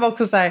 Men den var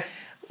också så här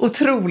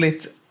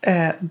otroligt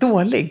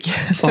dålig.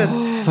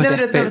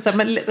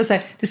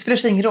 Det spelar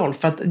sig ingen roll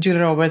för att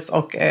Julia Roberts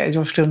och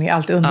George Clooney är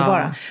alltid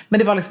underbara. Men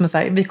det var liksom så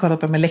här, vi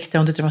kollade på med läktaren,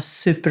 hon tyckte det var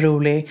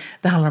superrolig.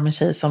 Det handlar om en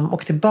tjej som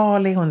åkte till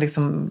Bali, hon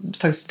liksom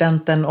tagit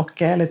studenten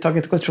och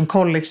gått från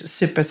college,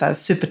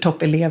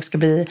 supertopp-elev, ska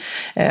bli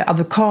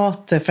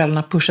advokat.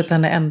 Föräldrarna har pushat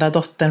henne, enda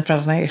dottern,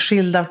 föräldrarna är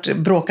skilda,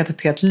 bråkat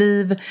ett helt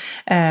liv.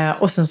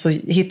 Och sen så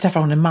träffar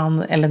hon en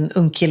man eller en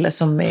ung kille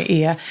som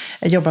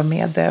jobbar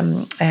med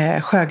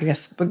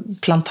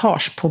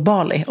sjögräsplantage på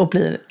Bali och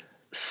blir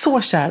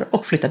så kär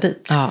och flyttar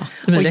dit. Ja,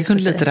 men jag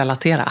kunde lite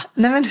relatera.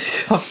 Nej, men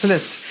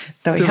absolut.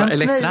 Det var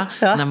Elektra,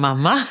 när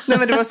mamma. Nej,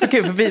 men det var så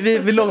kul.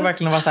 Vi låg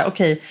verkligen och var så här,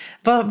 okej,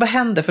 vad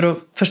händer? För då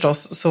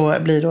förstås så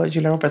blir då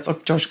Julia Roberts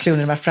och George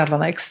Clooney, de här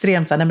föräldrarna,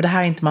 extremt så här, nej men det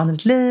här är inte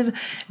mannens liv.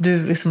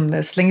 Du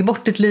liksom slänger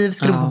bort ditt liv,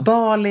 ska du på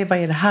Bali, vad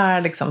är det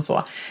här? Liksom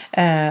så.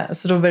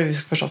 Så då började vi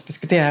förstås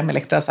diskutera med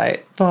Elektra så här,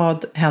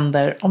 vad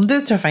händer om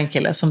du träffar en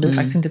kille som du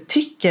faktiskt inte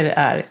tycker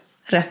är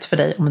rätt för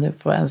dig, om man nu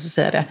får ens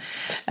säga det.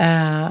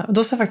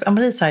 Då sa faktiskt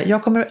Ann-Marie så här,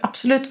 jag kommer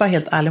absolut vara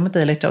helt ärlig mot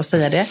dig Elektra och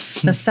säga det,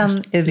 men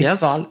sen är det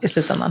ditt val i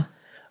slutändan.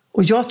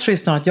 Och jag tror ju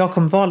snarare att jag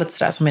kommer vara lite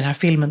sådär som i den här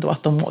filmen då,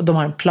 att de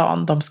har en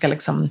plan, de ska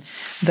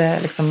det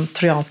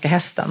trojanska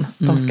hästen,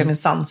 de ska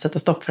minsann sätta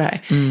stopp för det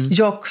här.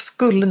 Jag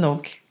skulle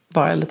nog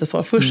bara lite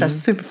så, först är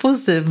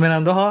superpositiv men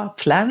ändå ha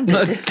plan B.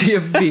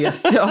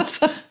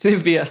 Det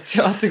vet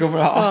jag att det kommer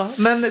att ha. Ja,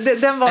 men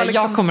den var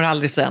jag kommer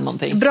aldrig säga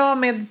någonting. Bra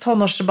med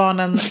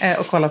tonårsbarnen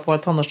och kolla på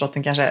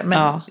tonårsdottern kanske,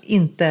 men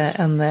inte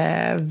en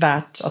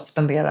värt att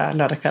spendera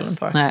lördagskvällen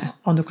för. Nej.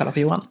 Om du kollar på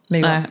Johan.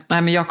 Nej,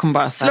 men jag kommer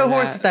bara säga Slow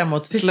Horses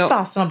däremot, fy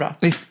fasen var bra.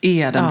 Visst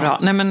är den bra.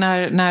 Nej, men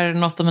när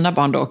något av mina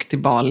barn då åker till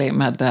Bali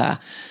med,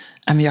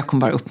 jag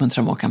kommer bara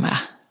uppmuntra dem att åka med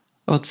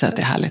och säga att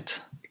det är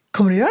härligt.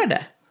 Kommer du göra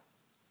det?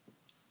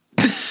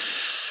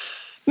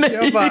 Nej,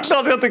 det är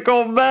klart att det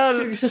kommer.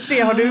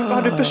 2023,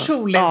 har du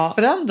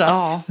personlighetsförändrats?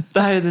 Ja, det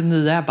här är det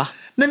nya Ebba.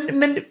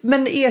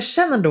 Men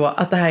erkänner då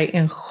att det här är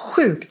en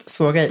sjukt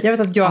svår grej. Jag vet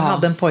att jag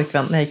hade en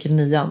pojkvän när jag gick i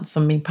 9:an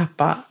som min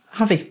pappa,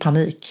 han fick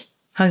panik.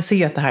 Han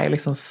ser att det här är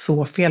liksom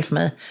så fel för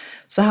mig.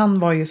 Så han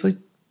var ju så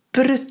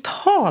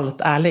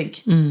brutalt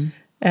ärlig.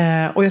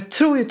 Och jag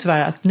tror ju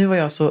tyvärr att nu var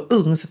jag så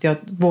ung så att jag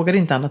vågade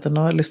inte annat än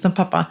att lyssna på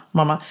pappa,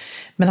 mamma.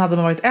 Men hade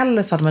man varit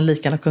äldre så hade man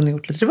lika gärna kunnat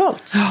gjort lite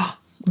revolt.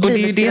 Och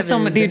det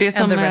är det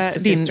som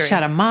din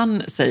kära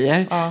man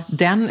säger.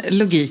 Den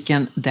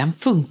logiken, den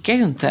funkar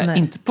ju inte. Nej.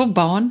 Inte på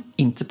barn,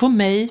 inte på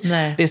mig.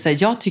 Nej. Det är så här,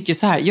 jag tycker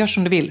så här, gör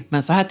som du vill,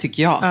 men så här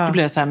tycker jag. Då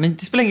blir det så här, men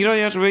det spelar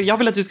ingen roll, jag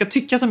vill att du ska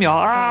tycka som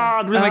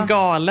jag. Då blir man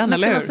galen, men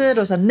eller hur? Men ska man säga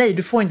då så här, nej,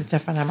 du får inte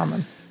träffa den här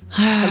mannen.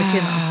 Eller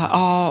kvinnan.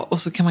 Ja, och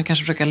så kan man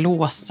kanske försöka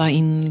låsa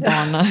in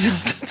barnen.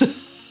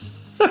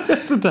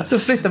 Då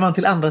flyttar man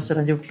till andra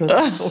sidan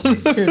jordklotet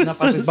och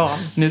kidnappar sitt barn.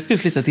 Nu ska vi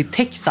flytta till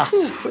Texas.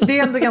 Det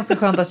är ändå ganska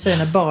skönt att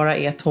tjejerna bara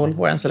är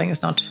 12 år än så länge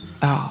snart.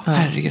 Ja,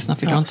 herregud, snart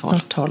fyller de 12.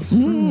 Snart 12.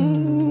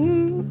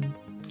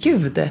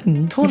 Gud,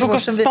 12 år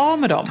sedan spa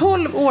med dem.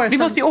 12 år sedan. Vi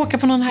måste ju åka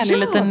på någon härlig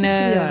liten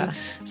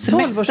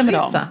semester med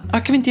dem. Ja,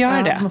 kan vi inte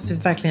göra det? Det måste vi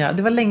verkligen göra.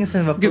 Det var länge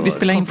sedan vi var på Gud, vi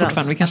spelar in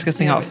fortfarande, vi kanske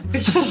ska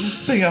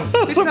stänga av.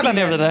 Så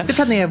planerar vi det. Vi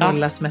planerar vår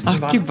lilla semester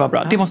bara. Gud vad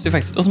bra, det måste vi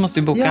faktiskt. Och så måste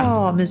vi boka.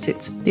 Ja,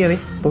 mysigt. Det gör vi.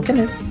 Boka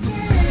nu.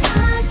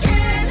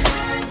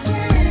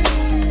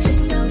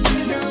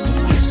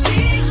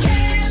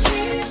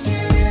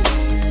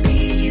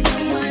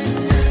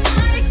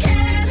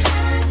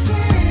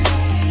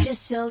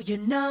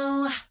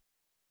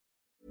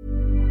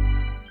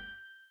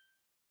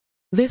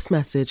 This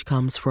message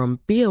comes from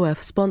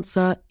BOF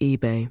sponsor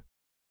eBay.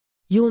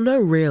 You'll know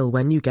real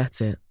when you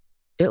get it.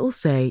 It'll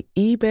say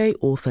eBay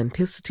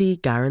Authenticity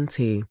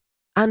Guarantee.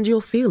 And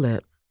you'll feel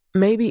it.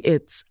 Maybe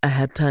it's a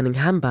head-turning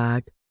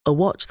handbag, a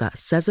watch that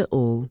says it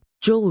all,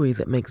 jewelry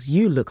that makes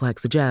you look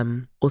like the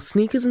gem, or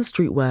sneakers and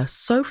streetwear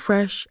so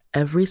fresh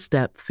every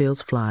step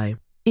feels fly.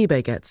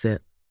 eBay gets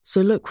it.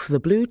 So look for the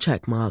blue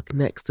check mark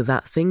next to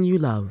that thing you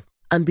love.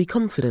 And be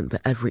confident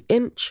that every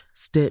inch,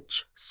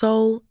 stitch,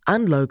 sole,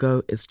 and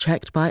logo is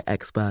checked by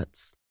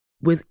experts.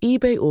 With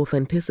eBay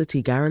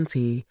Authenticity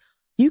Guarantee,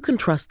 you can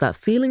trust that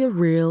feeling of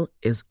real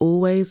is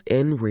always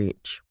in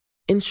reach.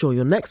 Ensure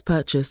your next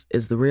purchase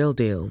is the real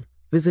deal.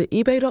 Visit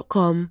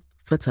ebay.com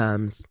for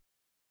terms.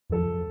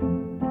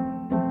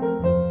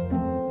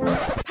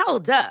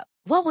 Hold up.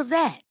 What was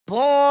that?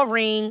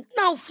 Boring.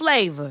 No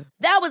flavor.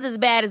 That was as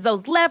bad as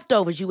those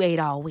leftovers you ate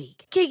all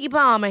week. Keke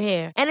Palmer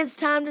here. And it's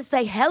time to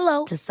say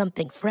hello to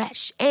something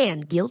fresh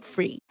and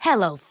guilt-free.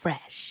 Hello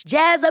Fresh.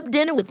 Jazz up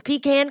dinner with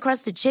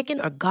pecan-crusted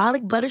chicken or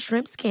garlic butter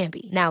shrimp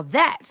scampi. Now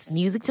that's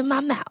music to my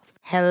mouth.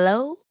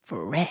 Hello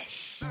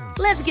Fresh.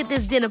 Let's get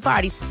this dinner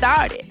party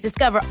started.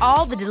 Discover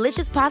all the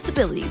delicious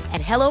possibilities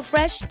at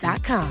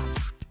hellofresh.com.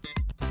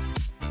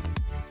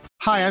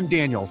 Hi, I'm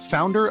Daniel,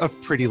 founder of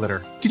Pretty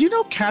Litter. Did you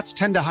know cats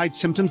tend to hide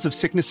symptoms of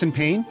sickness and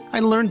pain? I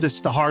learned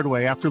this the hard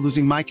way after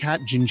losing my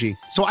cat, Gingy.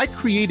 So I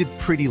created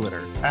Pretty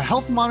Litter, a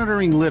health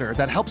monitoring litter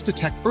that helps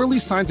detect early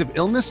signs of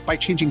illness by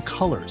changing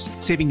colors,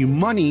 saving you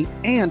money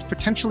and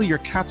potentially your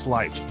cat's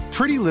life.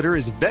 Pretty Litter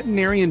is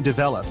veterinarian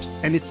developed,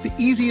 and it's the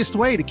easiest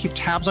way to keep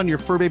tabs on your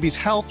fur baby's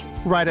health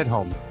right at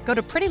home. Go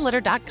to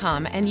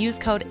prettylitter.com and use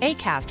code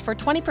ACAST for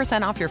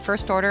 20% off your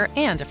first order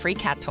and a free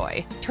cat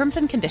toy. Terms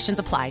and conditions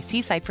apply.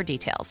 See site for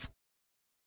details.